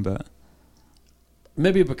have been, but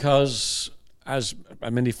Maybe because, as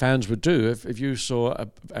many fans would do, if you saw,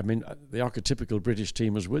 the archetypical British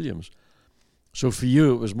team was Williams. So for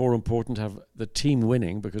you, it was more important to have the team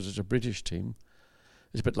winning because it's a British team.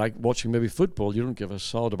 It's a bit like watching maybe football. You don't give a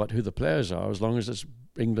sod about who the players are as long as it's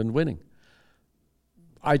England winning.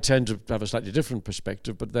 I tend to have a slightly different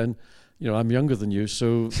perspective, but then, I'm younger than you,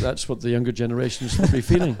 so that's what the younger generations will be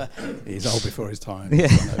feeling. He's old before his time. Yeah.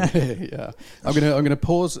 Yeah. I'm gonna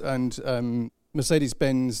pause and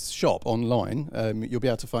Mercedes-Benz shop online. You'll be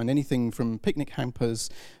able to find anything from picnic hampers,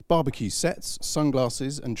 barbecue sets,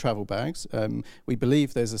 sunglasses and travel bags. We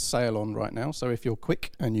believe there's a sale on right now, so if you're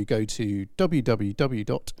quick and you go to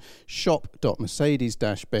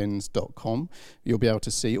www.shop.mercedes-benz.com, you'll be able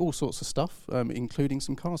to see all sorts of stuff, including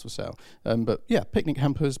some cars for sale. But yeah, picnic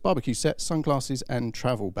hampers, barbecue sets, sunglasses and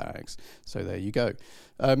travel bags. So there you go.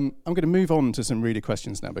 I'm going to move on to some reader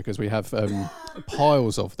questions now because we have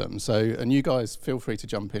piles of them. So, and you guys feel free to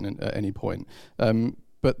jump in at any point.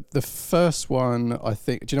 But the first one, I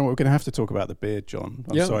think, do you know what? We're going to have to talk about the beard, John.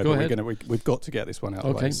 I'm sorry, go but ahead. we've got to get this one out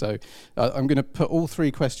of the way. So I'm going to put all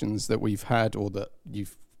three questions that we've had or that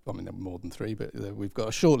you've, there are more than three, but we've got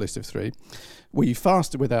a short list of three. Were you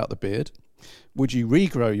faster without the beard? Would you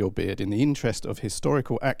regrow your beard in the interest of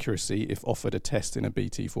historical accuracy if offered a test in a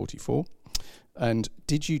BT44? And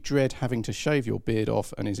did you dread having to shave your beard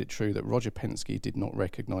off? And is it true that Roger Penske did not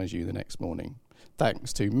recognise you the next morning?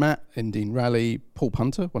 Thanks to Matt, Endine Rally, Paul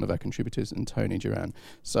Punter, one of our contributors, and Tony Duran.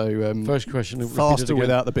 So, First question, faster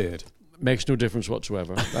without the beard? Makes no difference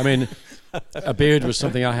whatsoever. I mean, a beard was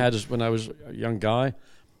something I had when I was a young guy,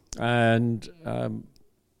 and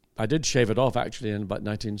I did shave it off actually in about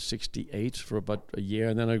 1968 for about a year,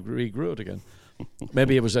 and then I regrew it again.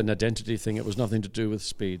 Maybe it was an identity thing. It was nothing to do with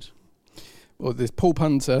speed. Well, this Paul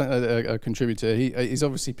Punter, a contributor, he's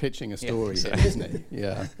obviously pitching a story here, isn't he?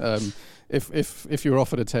 Yeah. If you were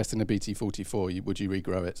offered a test in a BT44, would you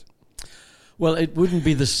regrow it? Well, it wouldn't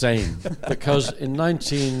be the same because in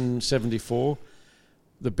 1974,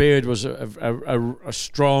 the beard was a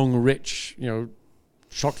strong, rich,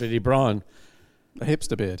 chocolatey brown. A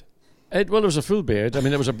hipster beard. It was a full beard. I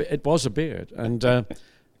mean, it was a beard. And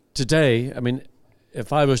today, I mean,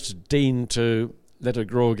 if I was to deign to let it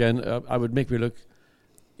grow again, I would make me look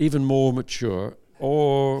even more mature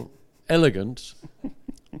or elegant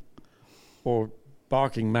or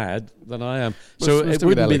barking mad than I am. So it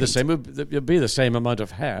wouldn't be the same. It would be the same amount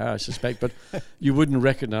of hair, I suspect, but you wouldn't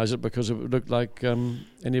recognise it because it would look like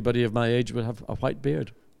anybody of my age would have a white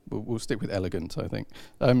beard. We'll stick with elegant, I think.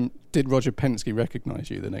 Did Roger Penske recognise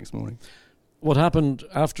you the next morning? What happened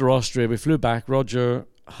after Austria, we flew back. Roger,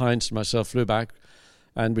 Heinz and myself flew back,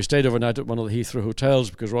 and we stayed overnight at one of the Heathrow hotels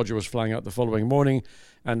because Roger was flying out the following morning,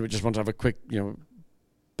 and we just wanted to have a quick,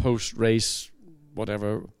 post-race,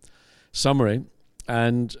 whatever, summary.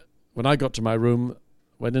 And when I got to my room,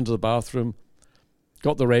 went into the bathroom,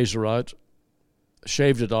 got the razor out,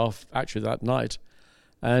 shaved it off, actually that night.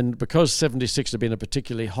 And because 76 had been a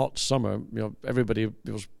particularly hot summer, everybody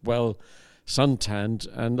was well suntanned,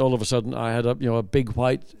 and all of a sudden I had a big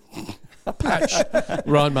white patch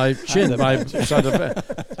around my chin.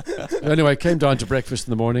 Anyway, I came down to breakfast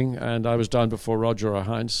in the morning, and I was down before Roger or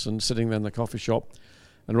Heinz and sitting there in the coffee shop.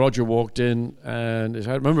 And Roger walked in, and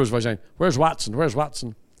I remember his voice saying, "Where's Watson? Where's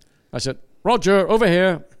Watson?" I said, "Roger, over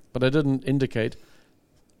here," but I didn't indicate.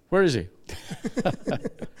 Where is he?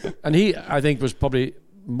 And he, I think, was probably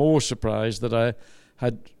more surprised that I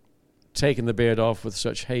had taken the beard off with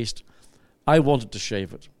such haste. I wanted to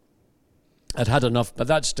shave it. I'd had enough at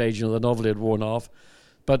that stage. The novelty had worn off,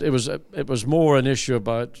 but it was more an issue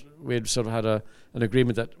about we had sort of had an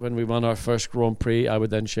agreement that when we won our first Grand Prix, I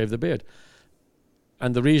would then shave the beard.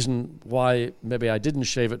 And the reason why maybe I didn't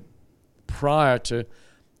shave it prior to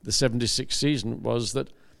the 76 season was that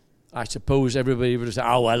I suppose everybody would say,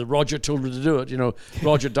 "Oh, well, Roger told me to do it."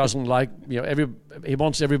 Roger doesn't like, he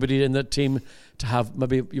wants everybody in that team to have,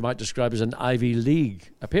 maybe you might describe as an Ivy League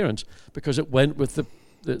appearance, because it went with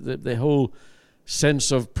the whole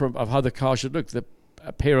sense of how the car should look, the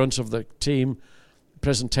appearance of the team,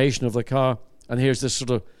 presentation of the car. And here's this sort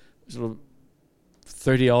of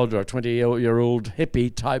 30-odd or 20-year-old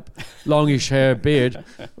hippie type longish hair beard.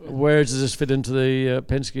 Where does this fit into the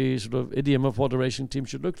Penske sort of idiom of what a racing team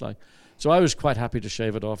should look like? So I was quite happy to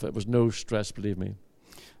shave it off. It was no stress, believe me.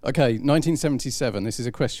 Okay, 1977. This is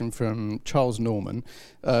a question from Charles Norman.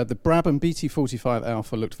 The Brabham BT45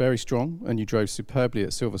 Alpha looked very strong, and you drove superbly at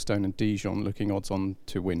Silverstone and Dijon, looking odds-on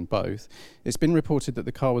to win both. It's been reported that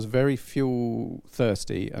the car was very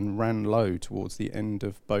fuel-thirsty and ran low towards the end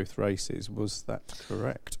of both races. Was that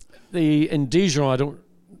correct? In Dijon, I don't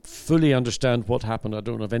fully understand what happened. I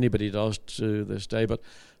don't know if anybody does to this day, but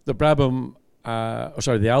the Brabham,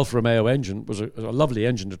 the Alfa Romeo engine was a lovely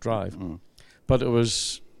engine to drive, but it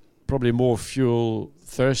was probably more fuel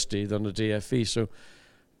thirsty than the DFE, so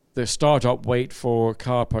the start-up weight for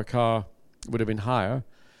car per car would have been higher.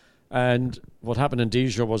 And what happened in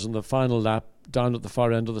Dijon was in the final lap, down at the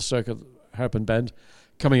far end of the circuit, hairpin bend,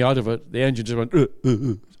 coming out of it, the engine just went,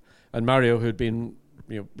 and Mario, who'd been,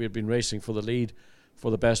 we had been racing for the lead for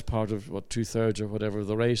the best part of 2/3 or whatever of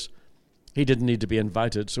the race, he didn't need to be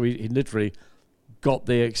invited, so he literally got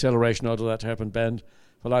the acceleration out of that hairpin bend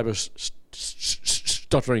while I was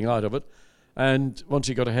stuttering out of it. And once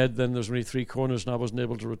he got ahead, then there was only 3 corners and I wasn't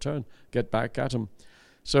able to get back at him.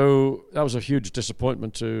 So that was a huge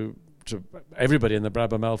disappointment to everybody in the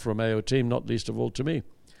Brabham Alfa Romeo team, not least of all to me,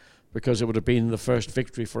 because it would have been the first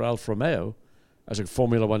victory for Alfa Romeo as a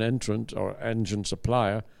Formula One entrant or engine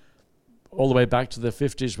supplier all the way back to the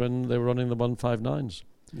 50s when they were running the 159s.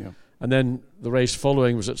 Yeah. And then the race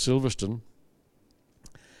following was at Silverstone.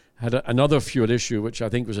 Had another fuel issue, which I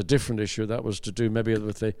think was a different issue. That was to do maybe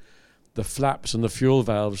with the flaps and the fuel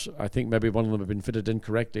valves. I think maybe one of them had been fitted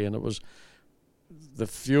incorrectly, and it was the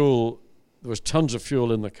fuel. There was tons of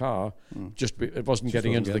fuel in the car, it wasn't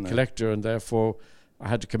getting into the collector, and therefore I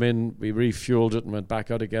had to come in. We refueled it and went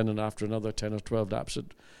back out again, and after another 10 or 12 laps,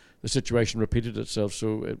 the situation repeated itself.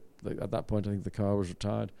 So at that point, I think the car was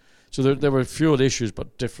retired. So there were fuel issues,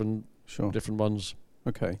 but different ones.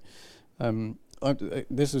 Okay.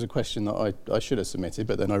 This is a question that I should have submitted,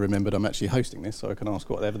 but then I remembered I'm actually hosting this, so I can ask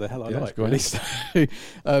whatever the hell I like. Go ahead.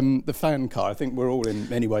 The fan car. I think we're all in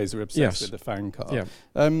many ways are obsessed with the fan car. Yeah.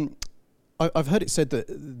 I've heard it said that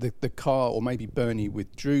the car, or maybe Bernie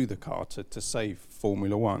withdrew the car to save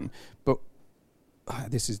Formula One, but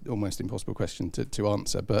this is almost an impossible question to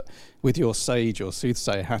answer, but with your sage or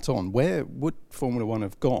soothsayer hat on, where would Formula One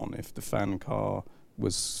have gone if the fan car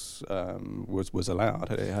was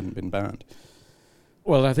allowed, it hadn't been banned?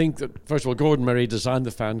 Well, I think that, first of all, Gordon Murray designed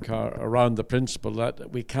the fan car around the principle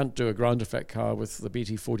that we can't do a ground effect car with the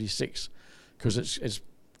BT46 because it's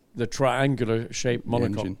the triangular shape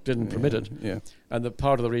monocoque didn't permit it. Yeah. And the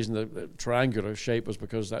part of the reason the triangular shape was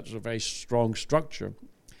because that's a very strong structure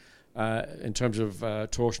in terms of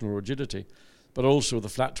torsional rigidity. But also the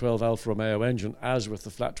flat 12 Alfa Romeo engine, as with the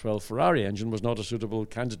flat 12 Ferrari engine, was not a suitable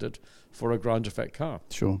candidate for a ground effect car.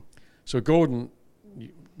 Sure. So Gordon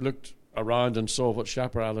looked around and saw what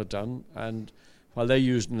Chaparral had done, and while they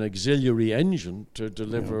used an auxiliary engine to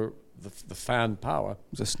deliver the fan power.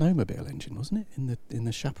 It was a snowmobile engine, wasn't it, in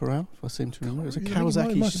the Chaparral, if I seem to remember? It was a Yeah,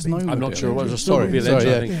 Kawasaki snowmobile. I'm not sure. It was a Sorry, snowmobile sorry,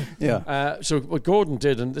 engine, I think. Yeah. So what Gordon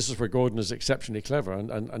did, and this is where Gordon is exceptionally clever,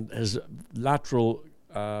 and his lateral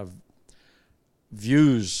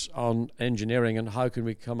views on engineering and how can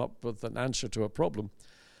we come up with an answer to a problem.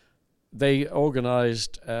 They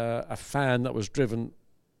organized a fan that was driven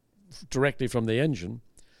directly from the engine,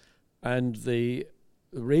 and the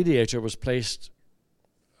radiator was placed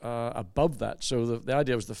above that. So the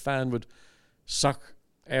idea was the fan would suck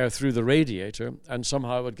air through the radiator and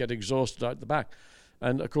somehow it would get exhausted out the back.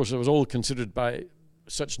 And of course it was all considered by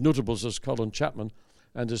such notables as Colin Chapman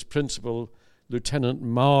and his principal, Lieutenant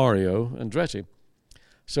Mario Andretti.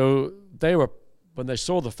 So they were, when they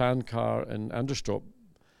saw the fan car in Anderstorp,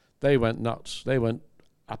 they went nuts. They went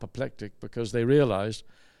apoplectic because they realized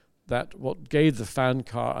that what gave the fan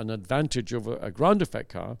car an advantage over a ground effect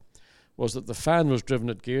car was that the fan was driven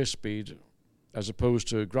at gear speed as opposed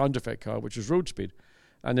to a ground effect car, which was road speed.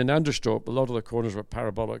 And in Anderstorp, a lot of the corners were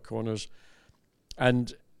parabolic corners,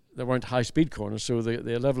 and there weren't high-speed corners, so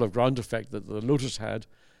the level of ground effect that the Lotus had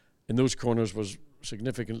in those corners was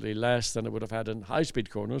significantly less than it would have had in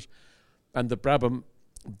high-speed corners, and the Brabham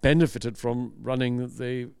benefited from running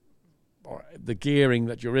the gearing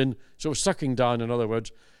that you're in. So it was sucking down, in other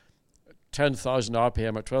words, 10,000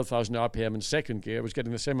 RPM or 12,000 RPM in second gear was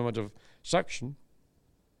getting the same amount of suction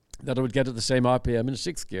that it would get at the same RPM in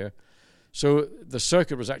sixth gear. So the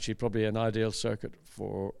circuit was actually probably an ideal circuit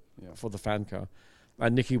for the fan car.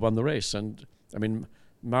 And Nicky won the race. And, I mean,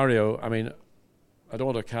 Mario, I mean, I don't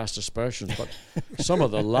want to cast aspersions, but some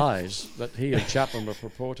of the lies that he and Chapman were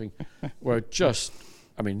purporting were just,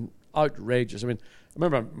 I mean, outrageous. I mean, I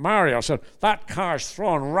remember Mario said, that car's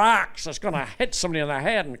throwing rocks. It's going to hit somebody in the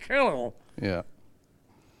head and kill him. Yeah.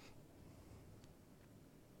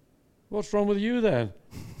 What's wrong with you then?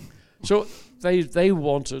 So they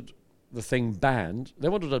wanted the thing banned. They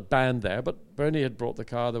wanted it banned there, but Bernie had brought the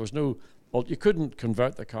car. There was no, well, you couldn't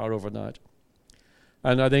convert the car overnight.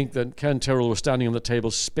 And I think that Ken Tyrrell was standing on the table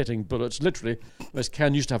spitting bullets, literally, as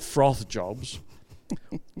Ken used to have froth jobs.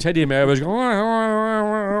 Teddy Mayer was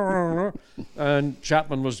going, and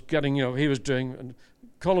Chapman was getting, he was doing, and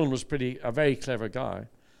Colin was a very clever guy.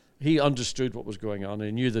 He understood what was going on.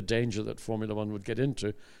 He knew the danger that Formula One would get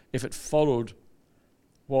into if it followed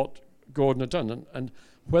what Gordon had done. And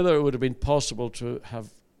whether it would have been possible to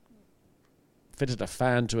have fitted a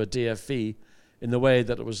fan to a DFE in the way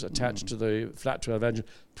that it was attached to the flat 12 engine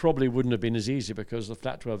probably wouldn't have been as easy, because the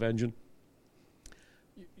flat 12 engine,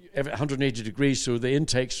 every 180 degrees, so the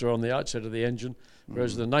intakes are on the outside of the engine,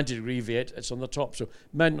 whereas the 90-degree V8, it's on the top. So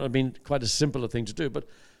it might not have been quite a simple a thing to do, but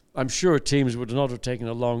I'm sure teams would not have taken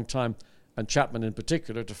a long time, and Chapman in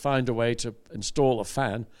particular, to find a way to install a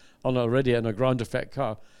fan on already in a ground effect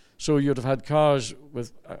car. So you'd have had cars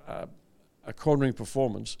with a cornering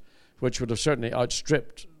performance which would have certainly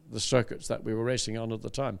outstripped the circuits that we were racing on at the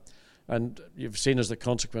time. And you've seen, as the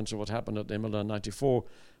consequence of what happened at Imola in 94,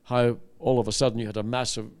 how all of a sudden you had a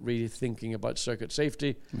massive rethinking about circuit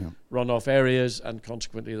safety, runoff areas, and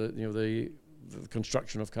consequently the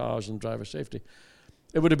construction of cars and driver safety.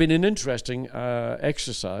 It would have been an interesting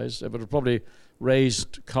exercise. It would have probably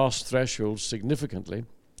raised cost thresholds significantly,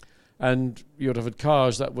 and you would have had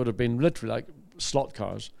cars that would have been literally like slot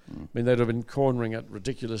cars. I mean, they'd have been cornering at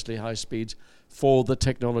ridiculously high speeds for the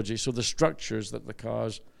technology. So the structures that the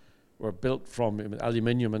cars were built from,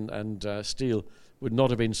 aluminium and steel, would not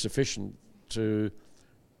have been sufficient to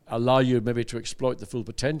allow you maybe to exploit the full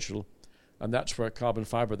potential. And that's where carbon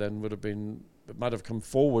fiber then would have been, it might have come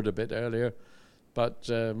forward a bit earlier. But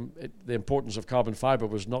the importance of carbon fiber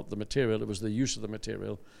was not the material, it was the use of the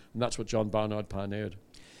material. And that's what John Barnard pioneered.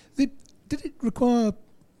 Did it require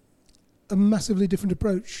a massively different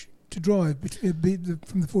approach to drive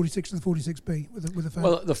from the 46 to the 46B with a fan?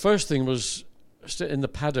 Well, the first thing was in the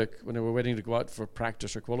paddock when they were waiting to go out for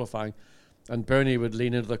practice or qualifying. And Bernie would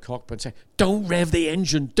lean into the cockpit and say, "Don't rev the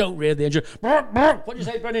engine, don't rev the engine." What do you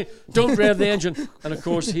say, Bernie? Don't rev the engine. And of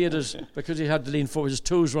course, because he had to lean forward, his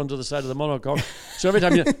toes run to the side of the monocoque. So every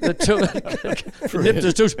time he nipped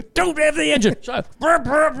his toes, "Don't rev the engine." So,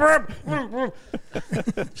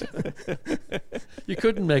 you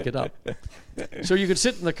couldn't make it up. So you could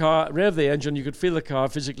sit in the car, rev the engine, you could feel the car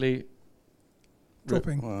physically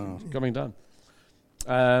coming down.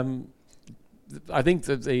 I think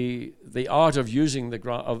that the art of using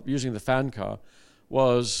the fan car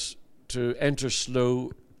was to enter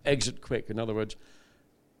slow, exit quick. In other words,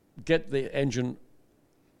 get the engine,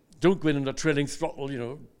 don't go in on a trailing throttle,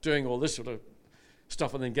 doing all this sort of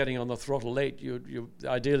stuff and then getting on the throttle late.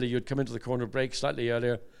 Ideally you'd come into the corner, brake slightly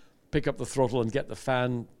earlier, pick up the throttle and get the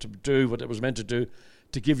fan to do what it was meant to do,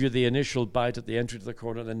 to give you the initial bite at the entry to the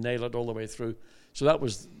corner and then nail it all the way through. So that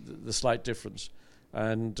was the slight difference.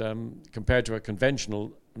 And compared to a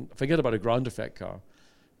conventional, forget about a ground effect car,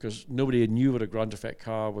 because nobody knew what a ground effect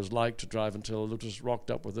car was like to drive until Lotus rocked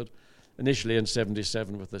up with it, initially in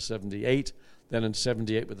 77 with the 78, then in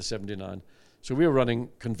 78 with the 79. So we were running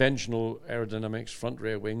conventional aerodynamics, front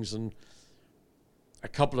rear wings, and a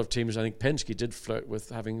couple of teams, I think Penske did flirt with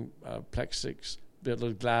having plexiglass,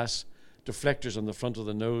 little glass deflectors on the front of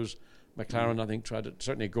the nose. McLaren, I think, tried it.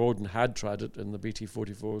 Certainly Gordon had tried it in the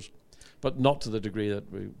BT44s. But not to the degree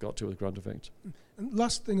that we got to with ground effects. And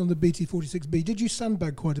last thing on the BT46B, did you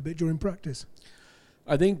sandbag quite a bit during practice?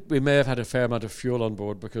 I think we may have had a fair amount of fuel on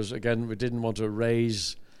board because, again, we didn't want to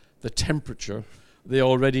raise the temperature. The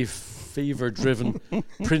already fever-driven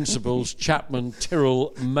principals, Chapman,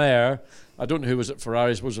 Tyrrell, Mayer. I don't know who was at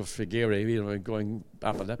Ferrari. I suppose it was Figueiredo, going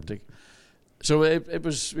epileptic. So it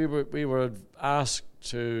was. We were asked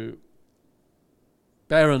to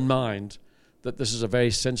bear in mind that this is a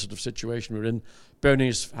very sensitive situation we're in.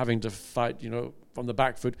 Bernie's having to fight, from the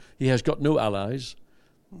back foot. He has got no allies.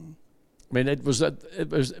 I mean, it was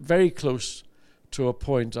very close to a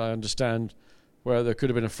point, I understand, where there could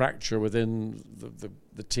have been a fracture within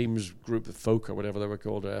the team's group, the folk or whatever they were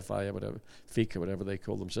called, or FI or whatever, FIC or whatever they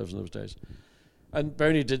called themselves in those days. And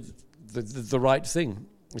Bernie did the right thing.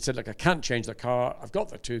 He said, "Look, I can't change the car. I've got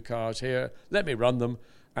the two cars here. Let me run them,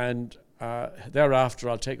 and thereafter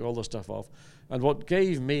I'll take all the stuff off." And what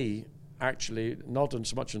gave me, actually, not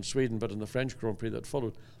so much in Sweden, but in the French Grand Prix that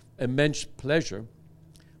followed, immense pleasure,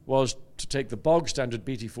 was to take the bog standard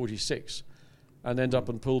BT46 and end up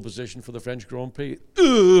in pole position for the French Grand Prix. But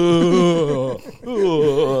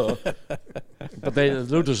the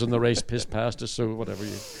Lotus in the race pissed past us, so whatever.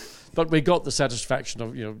 But we got the satisfaction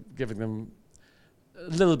of giving them a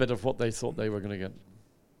little bit of what they thought they were going to get.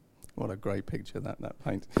 What a great picture that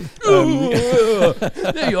paint.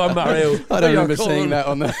 There you are, Mario. I don't remember seeing that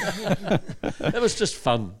on there. It was just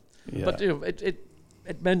fun. Yeah. But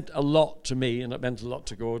it meant a lot to me, and it meant a lot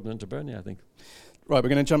to Gordon and to Bernie, I think. Right, we're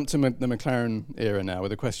going to jump to the McLaren era now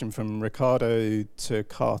with a question from Ricardo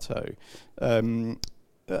Turcato.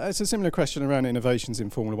 It's a similar question around innovations in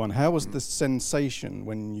Formula One. How was the sensation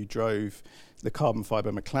when you drove the carbon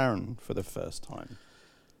fibre McLaren for the first time?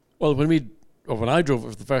 Well, when I drove it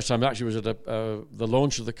for the first time, it actually was at the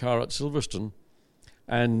launch of the car at Silverstone,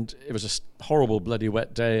 and it was a horrible, bloody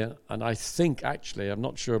wet day. And I think, actually, I'm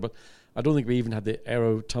not sure, but I don't think we even had the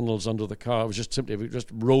aero tunnels under the car. It was just simply, we just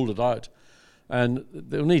rolled it out. And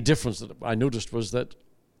the only difference that I noticed was that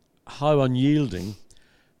how unyielding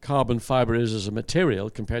carbon fibre is as a material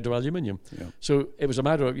compared to aluminium. Yeah. So it was a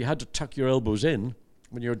matter of you had to tuck your elbows in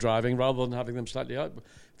when you were driving rather than having them slightly out.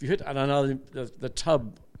 If you hit the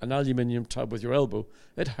tub, an aluminium tub with your elbow,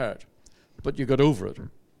 it hurt, but you got over it.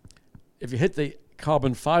 If you hit the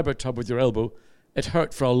carbon fibre tub with your elbow, it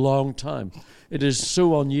hurt for a long time. It is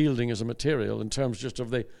so unyielding as a material in terms just of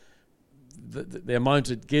the amount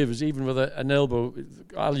it gives. Even with an elbow,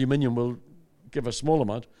 aluminium will give a small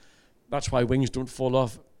amount. That's why wings don't fall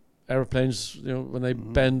off aeroplanes, when they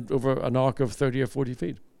bend over an arc of 30 or 40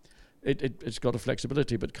 feet. It's got a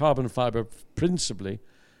flexibility, but carbon fibre principally,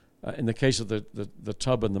 in the case of the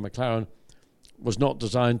tub and the McLaren, was not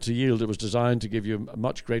designed to yield. It was designed to give you a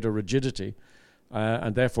much greater rigidity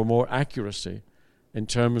and therefore more accuracy in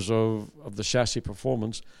terms of the chassis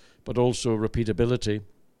performance, but also repeatability.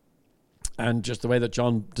 And just the way that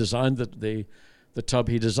John designed the tub,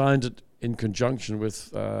 he designed it in conjunction with,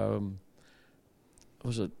 what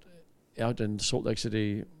was it, out in Salt Lake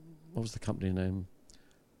City, what was the company name?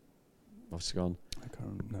 What's gone? I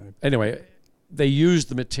can't know. Anyway, they used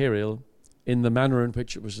the material in the manner in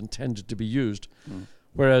which it was intended to be used,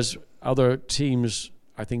 whereas other teams,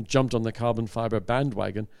 I think, jumped on the carbon fibre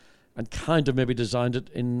bandwagon and kind of maybe designed it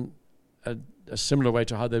in a similar way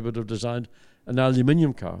to how they would have designed an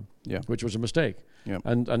aluminium car, Yeah. which was a mistake. Yeah.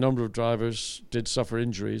 And a number of drivers did suffer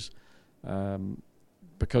injuries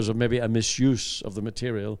because of maybe a misuse of the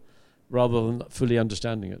material rather than fully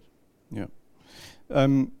understanding it. Yeah.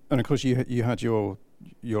 And of course, you had your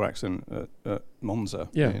accident at Monza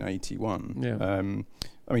in '81. Yeah.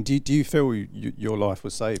 I mean, do you feel your life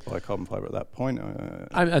was saved by carbon fibre at that point?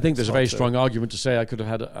 I think there's a very strong argument to say I could have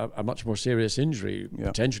had a much more serious injury. Yeah.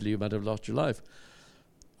 Potentially, you might have lost your life.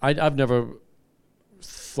 I've never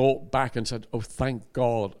thought back and said, "Oh, thank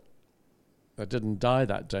God, I didn't die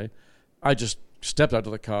that day." I just stepped out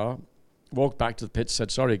of the car, walked back to the pits,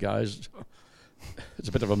 said, "Sorry, guys, it's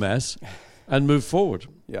a bit of a mess," and moved forward.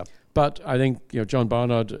 Yeah. But I think John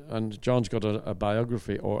Barnard, and John's got a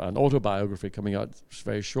biography or an autobiography coming out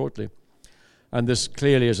very shortly, and this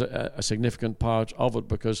clearly is a significant part of it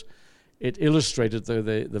because it illustrated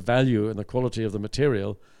the value and the quality of the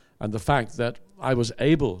material, and the fact that I was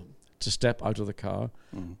able to step out of the car,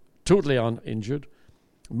 totally uninjured,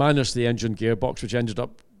 minus the engine gearbox, which ended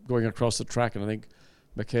up going across the track, and I think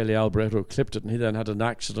Michele Alboreto clipped it, and he then had an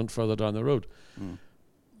accident further down the road.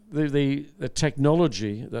 The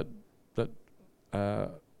technology that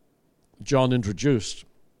John introduced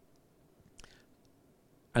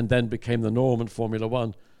and then became the norm in Formula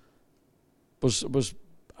One was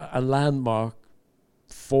a landmark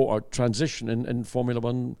for a transition in Formula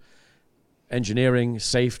One engineering,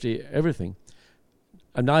 safety, everything.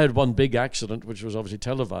 And I had one big accident, which was obviously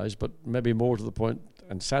televised, but maybe more to the point,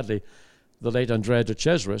 and sadly, the late Andrea De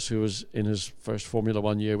Cesaris, who was in his first Formula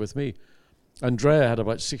One year with me. Andrea had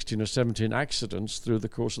about 16 or 17 accidents through the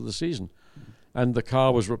course of the season. And the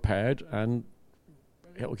car was repaired and,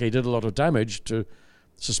 did a lot of damage to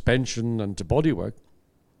suspension and to bodywork,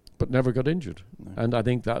 but never got injured. No. And I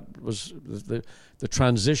think that was the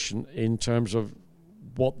transition in terms of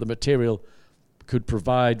what the material could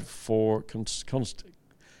provide for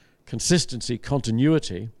consistency,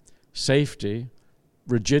 continuity, safety,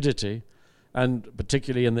 rigidity, and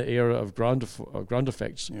particularly in the era of ground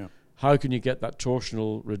effects. Yeah. How can you get that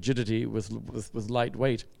torsional rigidity with light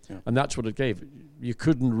weight? Yeah. And that's what it gave. You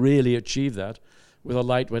couldn't really achieve that with a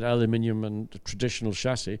lightweight aluminium and a traditional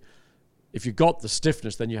chassis. If you got the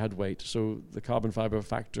stiffness, then you had weight. So the carbon fibre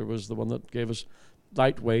factor was the one that gave us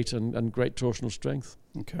lightweight and great torsional strength.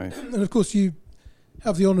 Okay. And of course, you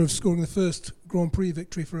have the honour of scoring the first Grand Prix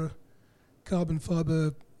victory for a carbon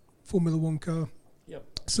fibre Formula One car.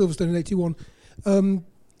 Yep. Silverstone in '81.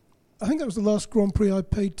 I think that was the last Grand Prix I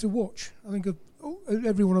paid to watch. I think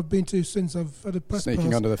everyone I've been to since I've had a press Sneaking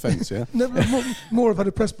pass. under the fence, yeah? No, more I've had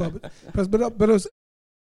a press pass. But I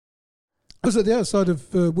was at the outside of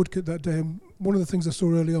Woodcote that day, and one of the things I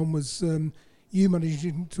saw early on was you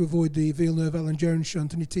managing to avoid the Villeneuve-Alan Jones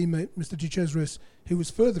shunt, and your teammate, Mr. De Cesaris, who was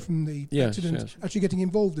further from the accident, actually getting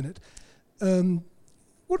involved in it.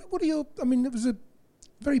 What are your... I mean, it was a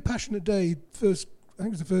very passionate day. I think it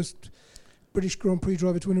was the first British Grand Prix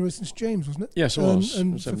driver to win a race since James, wasn't it? Yes, it was.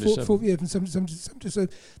 And from 70. So,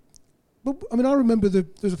 but I mean, I remember there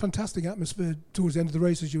was a fantastic atmosphere towards the end of the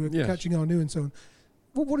race as you were catching Arnoux and so on.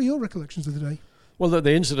 What are your recollections of the day? Well,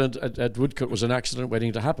 the incident at Woodcote was an accident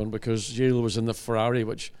waiting to happen because Gilles was in the Ferrari,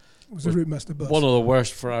 which was a Routemaster bus. One of the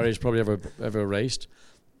worst Ferraris probably ever raced.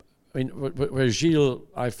 I mean, where Gilles,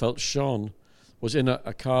 I felt, shone was in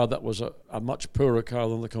a car that was a much poorer car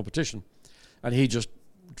than the competition, and he just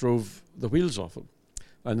drove the wheels off it.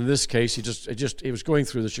 And in this case, he was going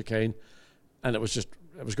through the chicane, and it was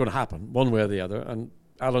going to happen one way or the other. And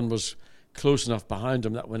Alan was close enough behind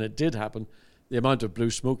him that when it did happen, the amount of blue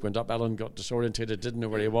smoke went up. Alan got disorientated, didn't know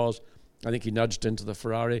where he was. I think he nudged into the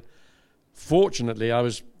Ferrari. Fortunately, I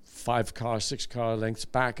was 6 car lengths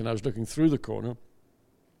back, and I was looking through the corner,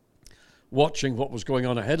 watching what was going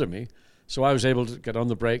on ahead of me. So I was able to get on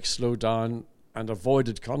the brakes, slow down, and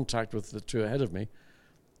avoided contact with the two ahead of me.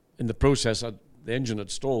 In the process, the engine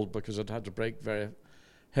had stalled because I'd had to brake very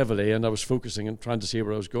heavily, and I was focusing and trying to see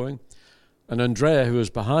where I was going. And Andrea, who was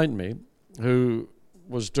behind me, who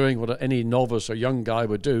was doing what any novice or young guy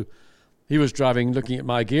would do, he was driving, looking at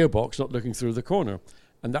my gearbox, not looking through the corner.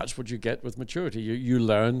 And that's what you get with maturity. You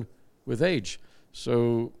learn with age.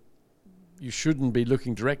 So you shouldn't be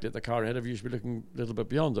looking directly at the car ahead of you. You should be looking a little bit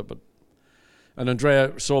beyond it. And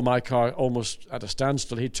Andrea saw my car almost at a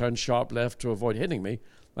standstill. He turned sharp left to avoid hitting me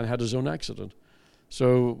and had his own accident.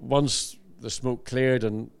 So once the smoke cleared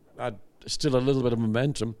and I had still a little bit of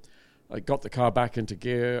momentum, I got the car back into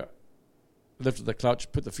gear, lifted the clutch,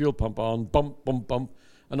 put the fuel pump on, bump, bump, bump,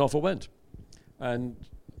 and off it went. And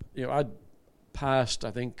I'd passed,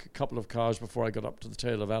 I think, a couple of cars before I got up to the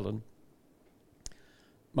tail of Alan.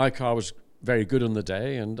 My car was very good on the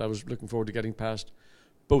day, and I was looking forward to getting past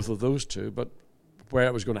both of those two, but where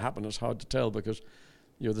it was going to happen is hard to tell, because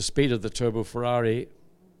the speed of the turbo Ferrari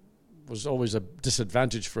was always a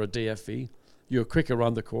disadvantage for a DFV. You're quicker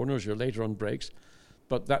around the corners, you're later on brakes,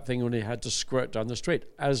 but that thing only had to squirt down the straight,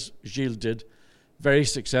 as Gilles did very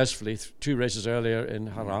successfully 2 races earlier in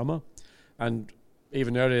Jarama, and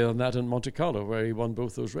even earlier than that in Monte Carlo, where he won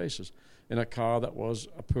both those races in a car that was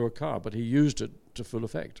a poor car, but he used it to full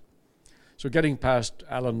effect. So getting past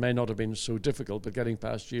Alan may not have been so difficult, but getting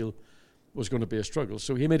past Gilles was going to be a struggle.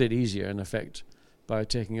 So he made it easier, in effect, by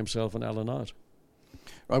taking himself and Alan out.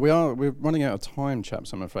 Right, we're running out of time,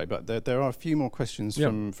 chaps, I'm afraid, but there are a few more questions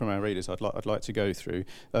from our readers I'd like to go through.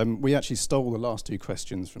 We actually stole the last 2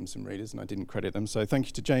 questions from some readers, and I didn't credit them. So thank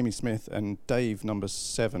you to Jamie Smith and Dave, number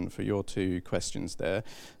 7, for your 2 questions there.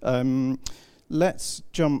 Let's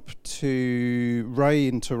jump to Ray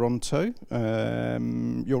in Toronto.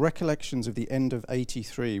 Your recollections of the end of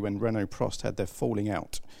 '83 when Renault Prost had their falling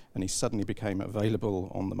out and he suddenly became available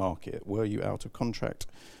on the market. Were you out of contract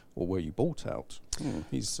or were you bought out?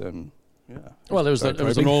 Well, it was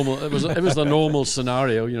the normal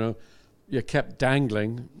scenario. You kept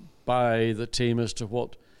dangling by the team as to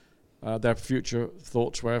what their future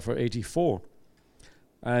thoughts were for '84,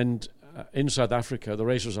 and in South Africa, the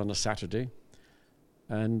race was on a Saturday.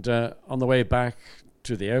 And on the way back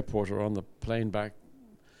to the airport or on the plane back,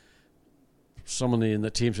 someone in the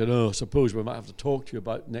team said, "Oh, suppose we might have to talk to you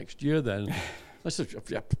about next year then." I said,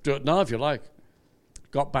 "Yeah, do it now if you like."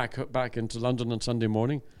 Got back into London on Sunday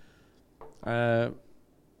morning. Alain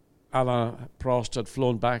Prost had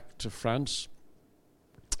flown back to France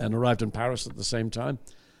and arrived in Paris at the same time,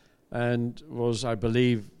 and was, I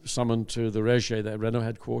believe, summoned to the Régie, the Renault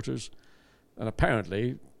headquarters, and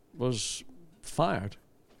apparently was fired.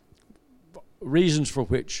 Reasons for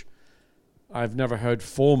which I've never heard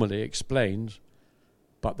formally explained,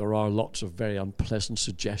 but there are lots of very unpleasant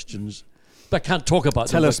suggestions. But I can't talk about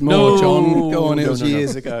them. Tell us more, John. Go on, it was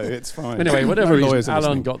years ago. It's fine. Anyway, whatever reason,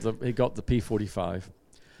 Alan got the P45.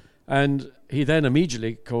 And he then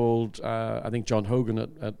immediately called, I think, John Hogan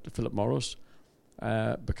at Philip Morris,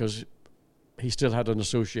 because he still had an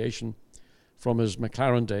association from his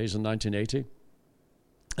McLaren days in 1980,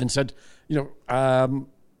 and said,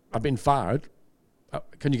 I've been fired.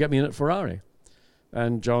 Can you get me in at Ferrari?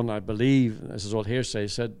 And John, I believe, this is all hearsay,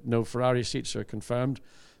 said, no, Ferrari seats are confirmed,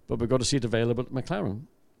 but we've got a seat available at McLaren.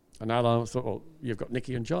 And Alain thought, well, you've got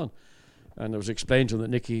Nicky and John. And it was explained to him that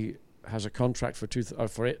Nicky has a contract for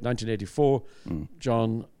 1984.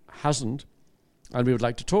 John hasn't, and we would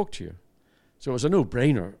like to talk to you. So it was a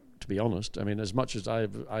no-brainer, to be honest. I mean, as much as I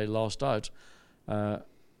lost out,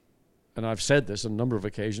 and I've said this on a number of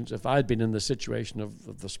occasions, if I had been in the situation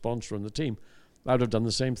of the sponsor and the team, I would have done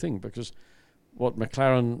the same thing, because what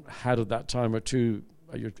McLaren had at that time were 2,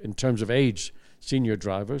 in terms of age, senior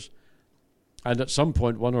drivers, and at some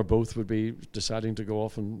point one or both would be deciding to go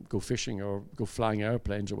off and go fishing or go flying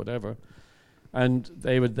airplanes or whatever, and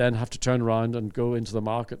they would then have to turn around and go into the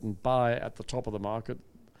market and buy at the top of the market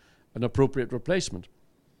an appropriate replacement.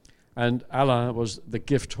 And Alain was the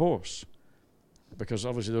gift horse, because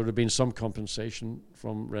obviously there would have been some compensation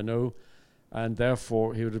from Renault, and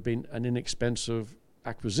therefore he would have been an inexpensive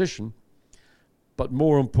acquisition. But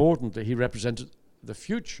more importantly, he represented the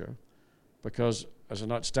future, because as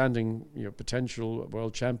an outstanding potential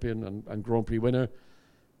world champion and Grand Prix winner,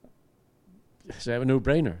 it's a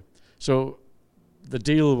no-brainer. So the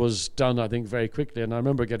deal was done, I think, very quickly. And I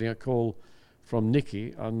remember getting a call from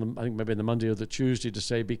Nicky on, I think maybe the Monday or the Tuesday, to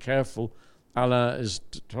say, be careful, Alain is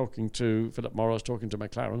talking to Philip Morris, talking to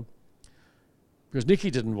McLaren. Because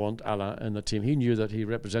Nicky didn't want Alain in the team. He knew that he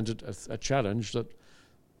represented a challenge that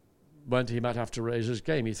meant he might have to raise his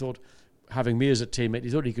game. He thought, having me as a teammate, he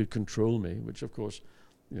thought he could control me, which of course,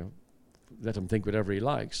 let him think whatever he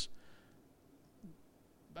likes.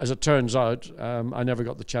 As it turns out, I never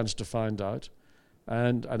got the chance to find out.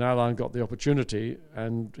 And Alain got the opportunity,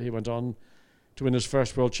 and he went on to win his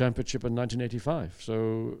first World Championship in 1985.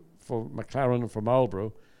 So for McLaren and for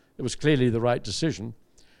Marlboro, it was clearly the right decision.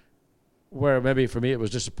 Where maybe for me it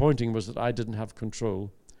was disappointing was that I didn't have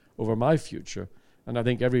control over my future. And I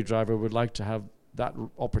think every driver would like to have that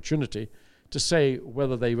opportunity to say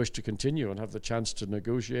whether they wish to continue and have the chance to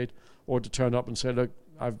negotiate, or to turn up and say, look,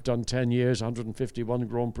 I've done 10 years, 151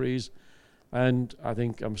 Grand Prix, and I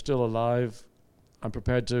think I'm still alive. I'm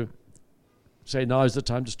prepared to say now is the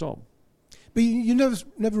time to stop. But you never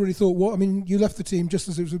really thought, you left the team just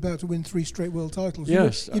as it was about to win 3 straight world titles.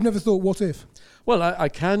 Yes. You never thought, what if? Well, I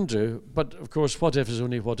can do, but of course, what if is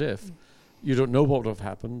only what if. You don't know what would have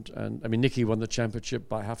happened. And I mean, Nicky won the championship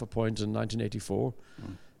by half a point in 1984.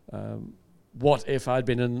 what if I'd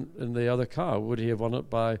been in the other car? Would he have won it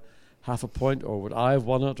by half a point, or would I have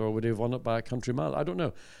won it, or would he have won it by a country mile? I don't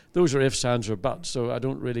know. Those are ifs, ands, or buts, so I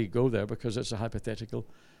don't really go there because it's a hypothetical.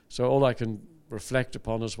 So all I can reflect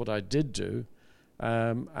upon is what I did do,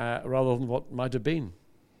 rather than what might have been.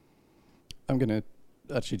 I'm going to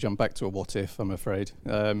actually jump back to a what if, I'm afraid.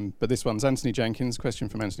 But this one's Anthony Jenkins. Question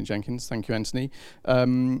from Anthony Jenkins. Thank you, Anthony.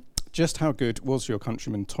 Just how good was your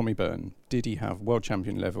countryman Tommy Byrne? Did he have world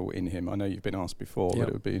champion level in him? I know you've been asked before, but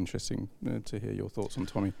it would be interesting to hear your thoughts on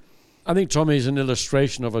Tommy. I think Tommy is an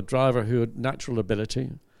illustration of a driver who had natural ability.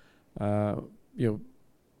 You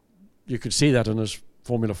could see that in his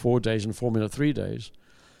Formula 4 days and Formula 3 days.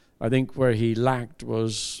 I think where he lacked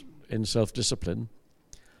was in self-discipline.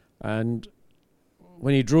 And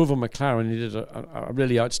when he drove a McLaren, he did a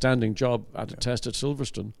really outstanding job at a test at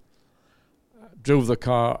Silverstone. Drove the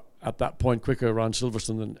car at that point quicker around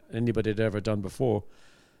Silverstone than anybody had ever done before.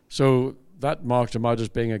 So that marked him out as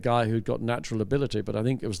being a guy who'd got natural ability, but I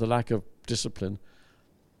think it was the lack of discipline.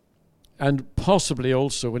 And possibly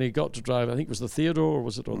also when he got to drive, I think it was the Theodore, or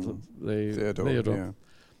was it the Theodore, yeah,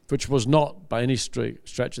 which was not by any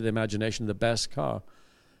stretch of the imagination the best car.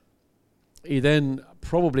 He then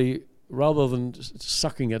probably, rather than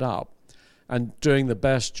sucking it up and doing the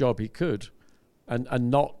best job he could,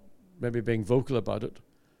 and not maybe being vocal about it,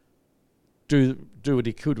 do what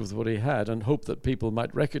he could with what he had and hope that people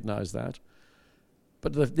might recognize that.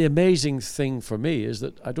 But the amazing thing for me is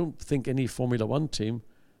that I don't think any Formula One team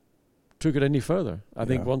took it any further. I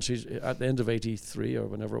think once he's at the end of 83 or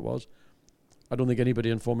whenever it was, I don't think anybody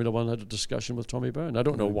in Formula One had a discussion with Tommy Byrne. I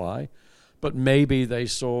don't know why, but maybe they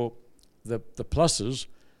saw the pluses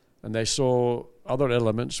and they saw other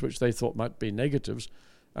elements which they thought might be negatives,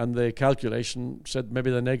 and the calculation said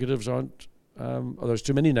maybe the negatives aren't, or there's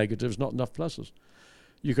too many negatives, not enough pluses.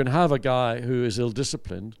 You can have a guy who is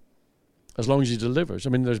ill-disciplined as long as he delivers. I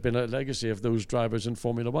mean, there's been a legacy of those drivers in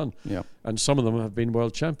Formula One, and some of them have been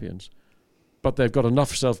world champions. But they've got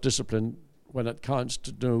enough self-discipline when it counts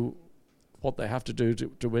to do what they have to do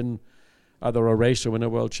to win either a race or win a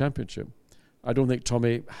world championship. I don't think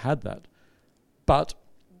Tommy had that. But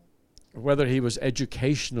whether he was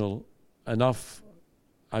educational enough,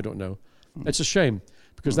 I don't know. It's a shame,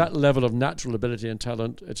 because that level of natural ability and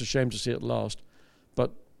talent, it's a shame to see it lost.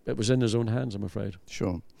 But it was in his own hands, I'm afraid.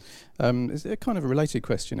 Sure. Is there kind of a related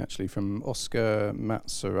question, actually, from Oscar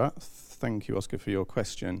Matsurath? Thank you, Oscar, for your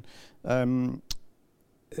question. You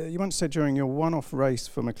once said during your one-off race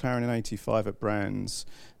for McLaren in 85 at Brands,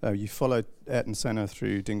 you followed Ayrton Senna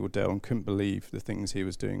through Dingle and couldn't believe the things he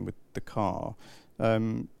was doing with the car.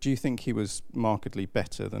 Do you think he was markedly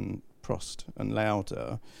better than Prost and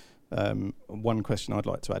Lauda? One question I'd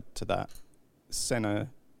like to add to that, Senna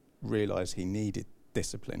realised he needed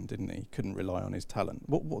discipline, didn't he? Couldn't rely on his talent.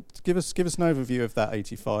 What give us an overview of that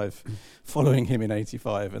 85, following him in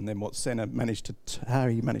 85, and then what Senna managed to how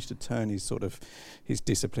he managed to turn his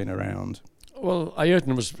discipline around. Well,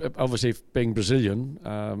 Ayrton was obviously, being Brazilian,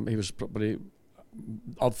 he was probably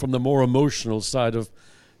from the more emotional side of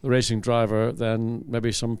the racing driver than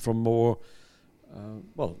maybe some from more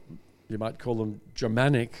you might call them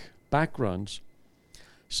Germanic backgrounds.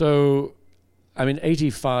 So I mean,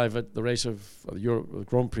 85 at the race of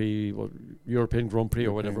Grand Prix, European Grand Prix,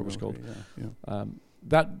 or whatever it was called.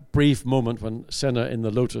 That brief moment when Senna in the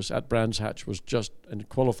Lotus at Brands Hatch was just, in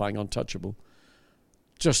qualifying, untouchable.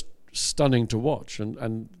 Just stunning to watch.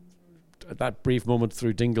 And that brief moment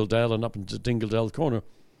through Dingledale and up into Dingledale Corner,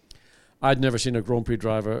 I'd never seen a Grand Prix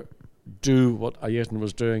driver do what Ayrton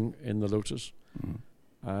was doing in the Lotus.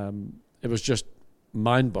 It was just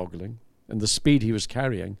mind-boggling. And the speed he was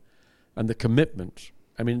carrying, and the commitment.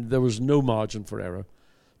 I mean, there was no margin for error,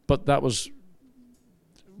 but that was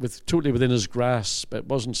totally within his grasp. It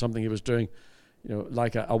wasn't something he was doing,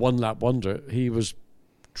 like a one-lap wonder. He was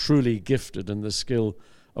truly gifted in the skill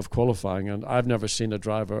of qualifying, and I've never seen a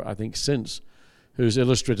driver, I think, since, who's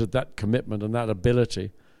illustrated that commitment and that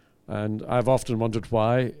ability. And I've often wondered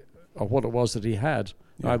why, or what it was that he had.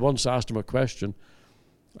 I once asked him a question,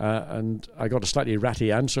 and I got a slightly ratty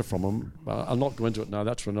answer from him. I'll not go into it now.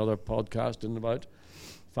 That's for another podcast in about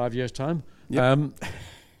 5 years' time. Yep.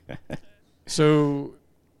 So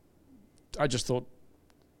I just thought,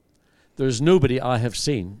 there's nobody I have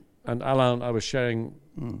seen. And Alain, I was sharing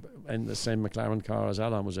in the same McLaren car as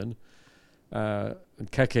Alain was in. And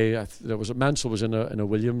Keke, Mansell was in a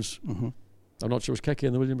Williams. Mm-hmm. I'm not sure, was Keke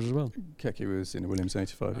in the Williams as well? Keke was in a Williams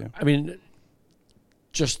 85, yeah. I mean,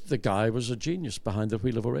 just the guy was a genius behind the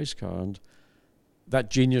wheel of a race car, and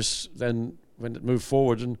that genius then, when it moved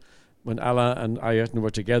forward, and when Alain and Ayrton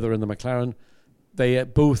were together in the McLaren, they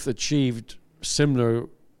both achieved similar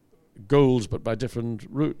goals but by different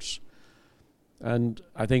routes. And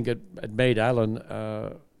I think it made Alan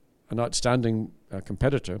an outstanding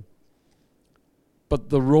competitor. But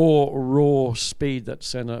the raw speed that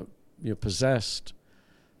Senna possessed,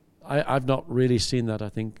 I've not really seen that, I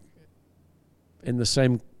think, in the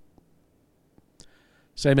same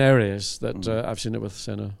areas that I've seen it with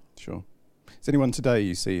Senna. Sure. Is anyone today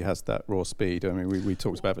you see has that raw speed? I mean, we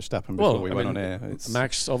talked about Verstappen before we went on air.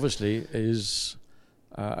 Max obviously is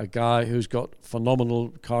a guy who's got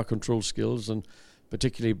phenomenal car control skills, and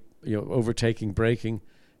particularly overtaking, braking.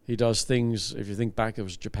 He does things. If you think back, it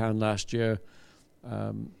was Japan last year.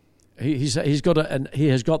 He has got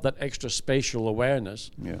that extra spatial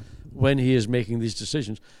awareness when he is making these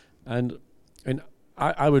decisions, and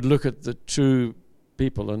I would look at the two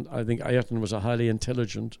people, and I think Ayrton was a highly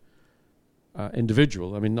intelligent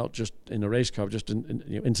individual. I mean, not just in a race car, just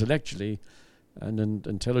intellectually and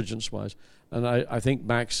intelligence-wise. And I think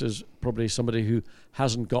Max is probably somebody who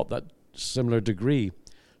hasn't got that similar degree,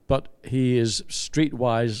 but he is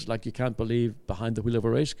streetwise like you can't believe behind the wheel of a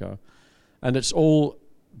race car. And it's all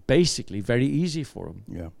basically very easy for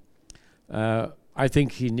him. Yeah. I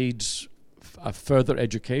think he needs a further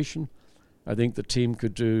education. I think the team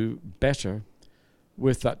could do better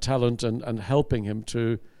with that talent and helping him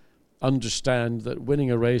to understand that winning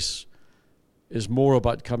a race is more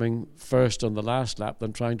about coming first on the last lap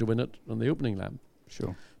than trying to win it on the opening lap.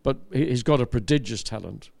 Sure. But he's got a prodigious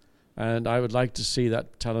talent, and I would like to see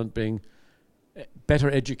that talent being better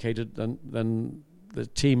educated than the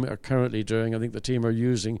team are currently doing. I think the team are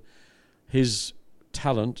using his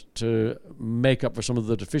talent to make up for some of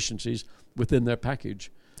the deficiencies within their package.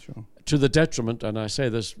 Sure. To the detriment, and I say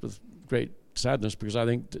this with great sadness because I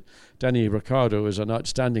think Danny Ricciardo is an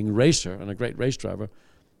outstanding racer and a great race driver.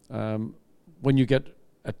 When you get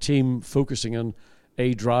a team focusing on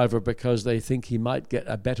a driver because they think he might get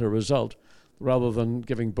a better result rather than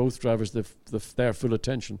giving both drivers their full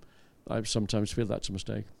attention, I sometimes feel that's a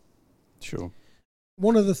mistake. Sure.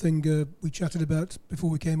 One other thing we chatted about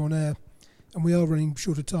before we came on air, and we are running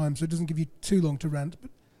short of time, so it doesn't give you too long to rant,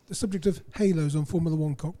 but the subject of halos on Formula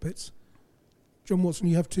One cockpits. John Watson,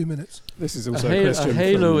 you have 2 minutes. This is also a question. A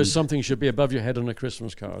halo is something that should be above your head on a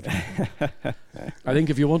Christmas card. I think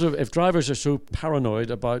if drivers are so paranoid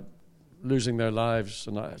about losing their lives,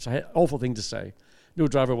 and it's an awful thing to say, no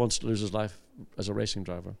driver wants to lose his life as a racing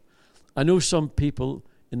driver. I know some people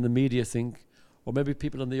in the media think, or maybe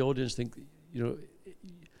people in the audience think,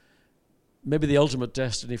 maybe the ultimate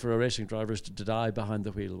destiny for a racing driver is to die behind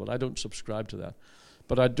the wheel. Well, I don't subscribe to that.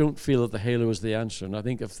 But I don't feel that the halo is the answer. And I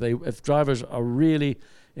think if drivers are really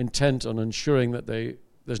intent on ensuring that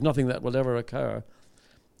there's nothing that will ever occur,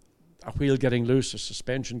 a wheel getting loose, a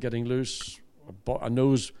suspension getting loose, a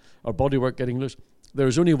nose or bodywork getting loose, there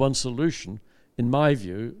is only one solution, in my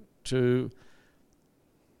view, to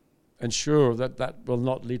ensure that that will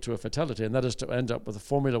not lead to a fatality, and that is to end up with a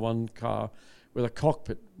Formula One car with a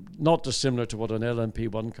cockpit not dissimilar to what an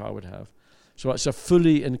LMP1 car would have. So it's a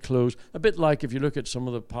fully enclosed, a bit like if you look at some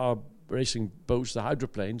of the power racing boats, the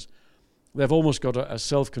hydroplanes, they've almost got a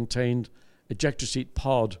self-contained ejector seat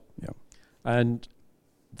pod. Yeah. And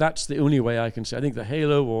that's the only way I can say. I think the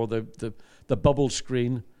halo or the bubble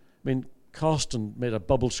screen, I mean, Coston made a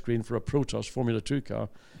bubble screen for a Protoss Formula 2 car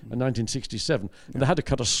in 1967. Yeah. And they had to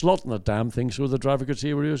cut a slot in the damn thing so the driver could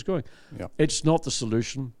see where he was going. Yeah. It's not the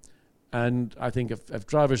solution. And I think if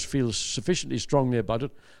drivers feel sufficiently strongly about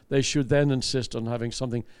it, they should then insist on having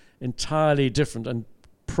something entirely different and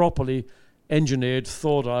properly engineered,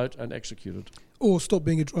 thought out, and executed. Or stop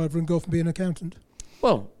being a driver and go off and be an accountant.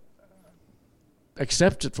 Well,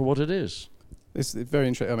 accept it for what it is. It's very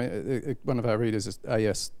interesting. I mean, one of our readers,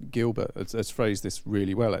 A.S. Gilbert, has phrased this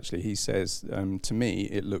really well, actually. He says, to me,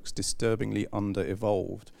 it looks disturbingly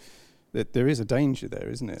under-evolved. That there is a danger there,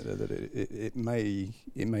 isn't it? That it may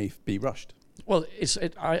be rushed. Well,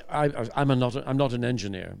 I'm not an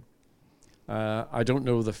engineer. I don't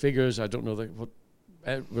know the figures. I don't know what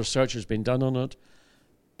research has been done on it.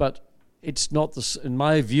 But it's not in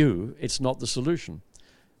my view, it's not the solution.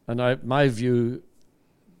 And my view,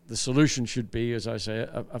 the solution should be, as I say,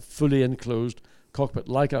 a fully enclosed cockpit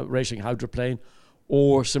like a racing hydroplane,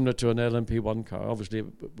 or similar to an LMP1 car. Obviously,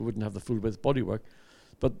 we wouldn't have the full width bodywork.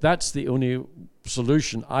 But that's the only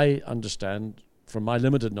solution I understand from my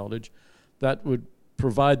limited knowledge that would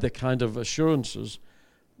provide the kind of assurances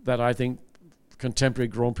that I think contemporary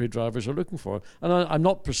Grand Prix drivers are looking for. And I'm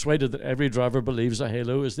not persuaded that every driver believes a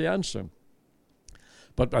halo is the answer.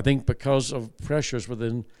 But I think because of pressures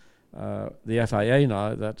within the FIA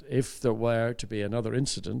now, that if there were to be another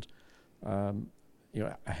incident, a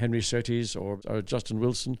Henry Surtees or Justin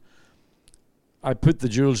Wilson, I put the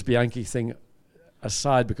Jules Bianchi thing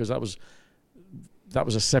aside because that was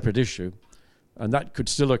a separate issue, and that could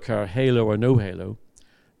still occur, halo or no halo.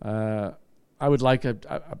 I would like a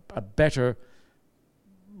better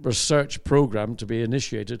research program to be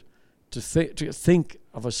initiated to think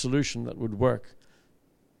of a solution that would work.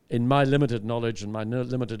 In my limited knowledge and my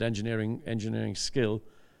limited engineering skill,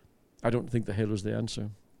 I don't think the halo is the answer.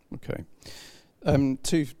 Okay.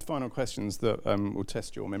 2 final questions that will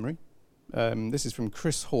test your memory. This is from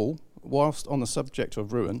Chris Hall. Whilst on the subject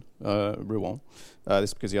of Rouen, this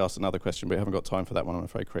is because he asked another question, but we haven't got time for that one, I'm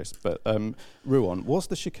afraid, Chris. But Rouen, was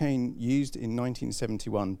the chicane used in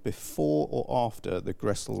 1971 before or after the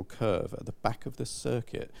Gressel curve at the back of the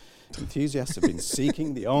circuit? Enthusiasts have been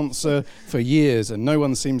seeking the answer for years, and no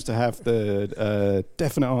one seems to have the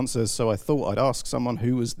definite answers, so I thought I'd ask someone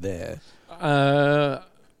who was there.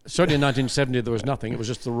 Certainly in 1970 there was nothing. It was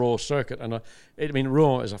just the raw circuit. And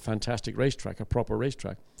Rouen is a fantastic racetrack, a proper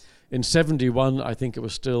racetrack. In 71, I think it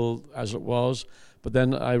was still as it was. But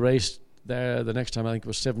then I raced there the next time, I think it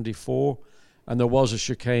was 74. And there was a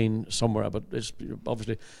chicane somewhere. But it's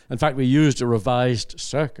obviously... In fact, we used a revised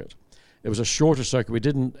circuit. It was a shorter circuit. We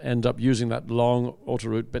didn't end up using that long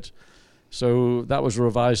autoroute bit. So that was a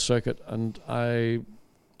revised circuit. And I...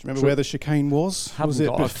 Do you remember where the chicane was? Was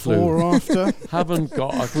it before or after? Haven't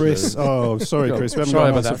got a clue. Chris, sorry, Chris. We haven't Sorry got an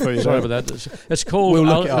about answer that. for you. Sorry about that. It's called... We'll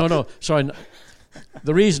look it up. No, sorry.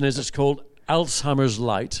 The reason is it's called Alzheimer's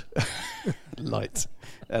Light. Light.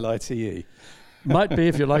 L-I-T-E. Might be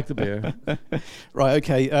if you like the beer. Right,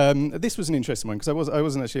 okay. This was an interesting one because I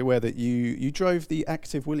wasn't actually aware that you drove the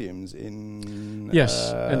Active Williams in...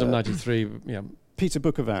 Yes, end of 93, yeah. Peter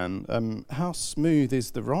Bukovan. How smooth is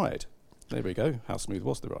the ride? There we go. How smooth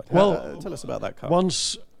was the ride? Well, tell us about that car.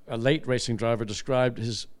 Once a late racing driver described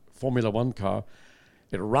his Formula One car,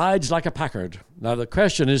 it rides like a Packard. Now the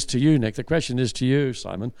question is to you, Nick, the question is to you,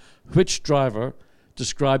 Simon, which driver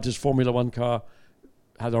described his Formula One car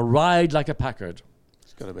had a ride like a Packard?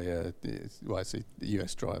 It's got to be it's a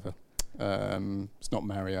US driver. It's not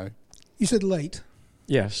Mario. You said late.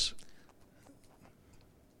 Yes.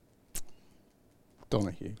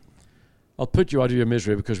 Donahue. I'll put you out of your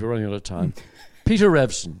misery because we're running out of time. Peter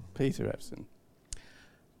Revson. Peter Revson.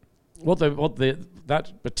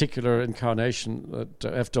 That particular incarnation at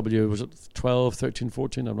FW, was it 12, 13,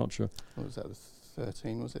 14? I'm not sure. What was that, the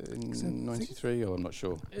 13, was it, in 93? Oh, I'm not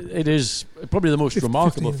sure. It is probably the most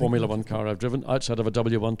remarkable 15, Formula One car I've driven, outside of a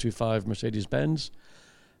W125 Mercedes-Benz.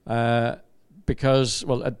 Because,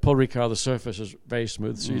 at Paul Ricard, the surface is very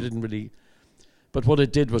smooth, so you didn't really... But what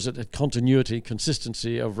it did was it had continuity,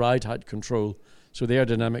 consistency of ride height control, so the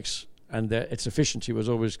aerodynamics and its efficiency was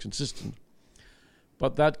always consistent.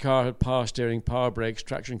 But that car had power steering, power brakes,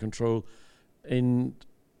 traction control. I don't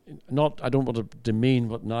want to demean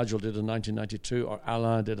what Nigel did in 1992 or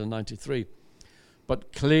Alain did in 93,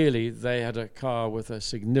 but clearly they had a car with a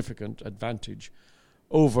significant advantage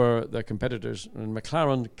over their competitors. And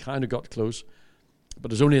McLaren kind of got close,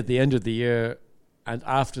 but it was only at the end of the year and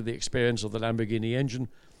after the experience of the Lamborghini engine,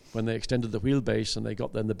 when they extended the wheelbase and they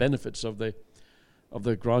got then the benefits of the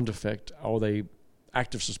ground effect or the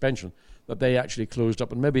active suspension, that they actually closed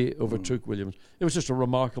up and maybe overtook Williams. It was just a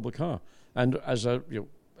remarkable car. And there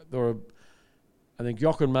were, I think,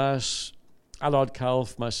 Jochen Mass, Allard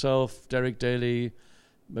Kalf, myself, Derek Daly,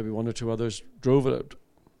 maybe one or two others, drove it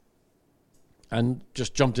and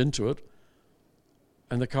just jumped into it.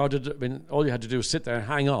 And the car all you had to do was sit there and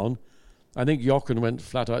hang on. I think Jochen went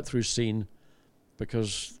flat out through scene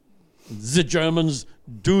because the Germans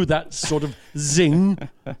do that sort of zing.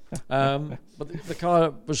 But the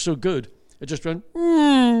car was so good, it just went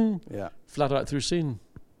flat out through scene.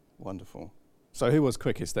 Wonderful. So who was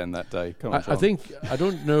quickest then that day? Come on, John. I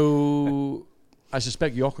don't know. I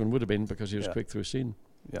suspect Jochen would have been because he was quick through scene.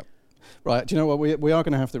 Yeah. Right. Do you know what? We are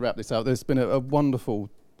going to have to wrap this up. There's been a wonderful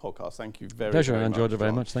podcast. Thank you very much. Pleasure. I enjoyed it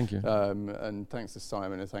very much. Thank you. And thanks to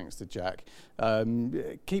Simon and thanks to Jack.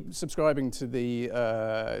 Keep subscribing to the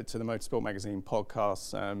Motorsport Magazine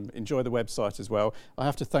podcasts. Enjoy the website as well. I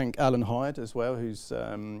have to thank Alan Hyde as well, who's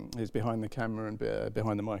behind the camera and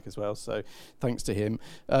behind the mic as well. So thanks to him.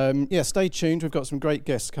 Stay tuned. We've got some great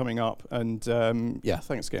guests coming up. And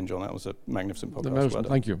thanks again, John. That was a magnificent podcast.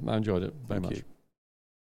 Thank you. I enjoyed it very much.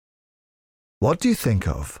 What do you think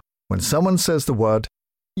of when someone says the word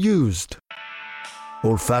used?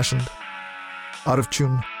 Old-fashioned? Out of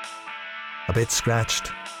tune? A bit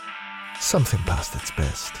scratched? Something past its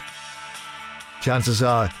best. Chances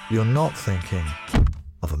are you're not thinking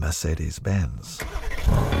of a Mercedes-Benz.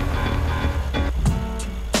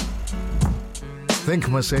 Think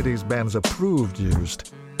Mercedes-Benz approved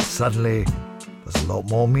used. Suddenly, There's a lot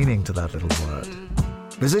more meaning to that little word.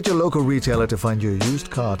 Visit your local retailer to find your used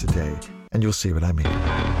car today, and you'll see what I mean.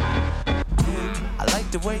 I like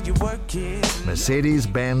the way you work it.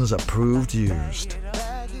 Mercedes-Benz approved used.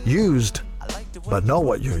 Used, but not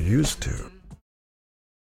what you're used to.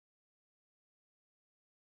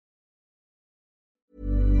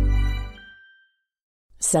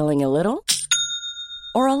 Selling a little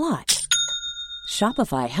or a lot?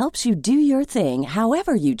 Shopify helps you do your thing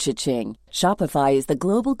however you cha-ching. Shopify is the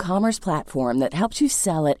global commerce platform that helps you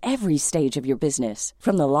sell at every stage of your business.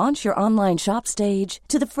 From the launch your online shop stage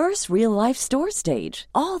to the first real-life store stage,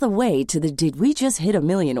 all the way to the did we just hit a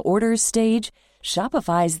million orders stage.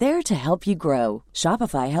 Shopify is there to help you grow.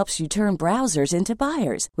 Shopify helps you turn browsers into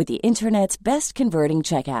buyers with the internet's best converting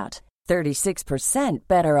checkout. 36%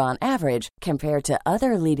 better on average compared to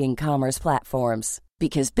other leading commerce platforms.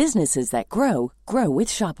 Because businesses that grow, grow with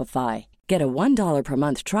Shopify. Get a $1 per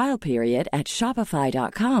month trial period at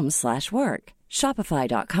shopify.com/work.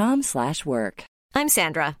 Shopify.com/work. I'm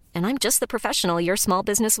Sandra, and I'm just the professional your small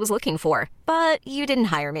business was looking for. But you didn't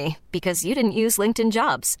hire me because you didn't use LinkedIn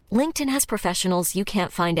Jobs. LinkedIn has professionals you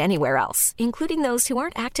can't find anywhere else, including those who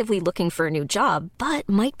aren't actively looking for a new job, but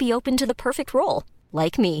might be open to the perfect role,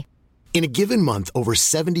 like me. In a given month, over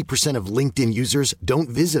 70% of LinkedIn users don't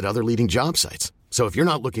visit other leading job sites. So if you're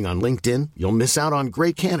not looking on LinkedIn, you'll miss out on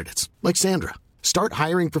great candidates like Sandra. Start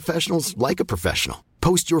hiring professionals like a professional.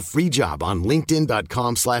 Post your free job on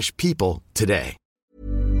linkedin.com/people today.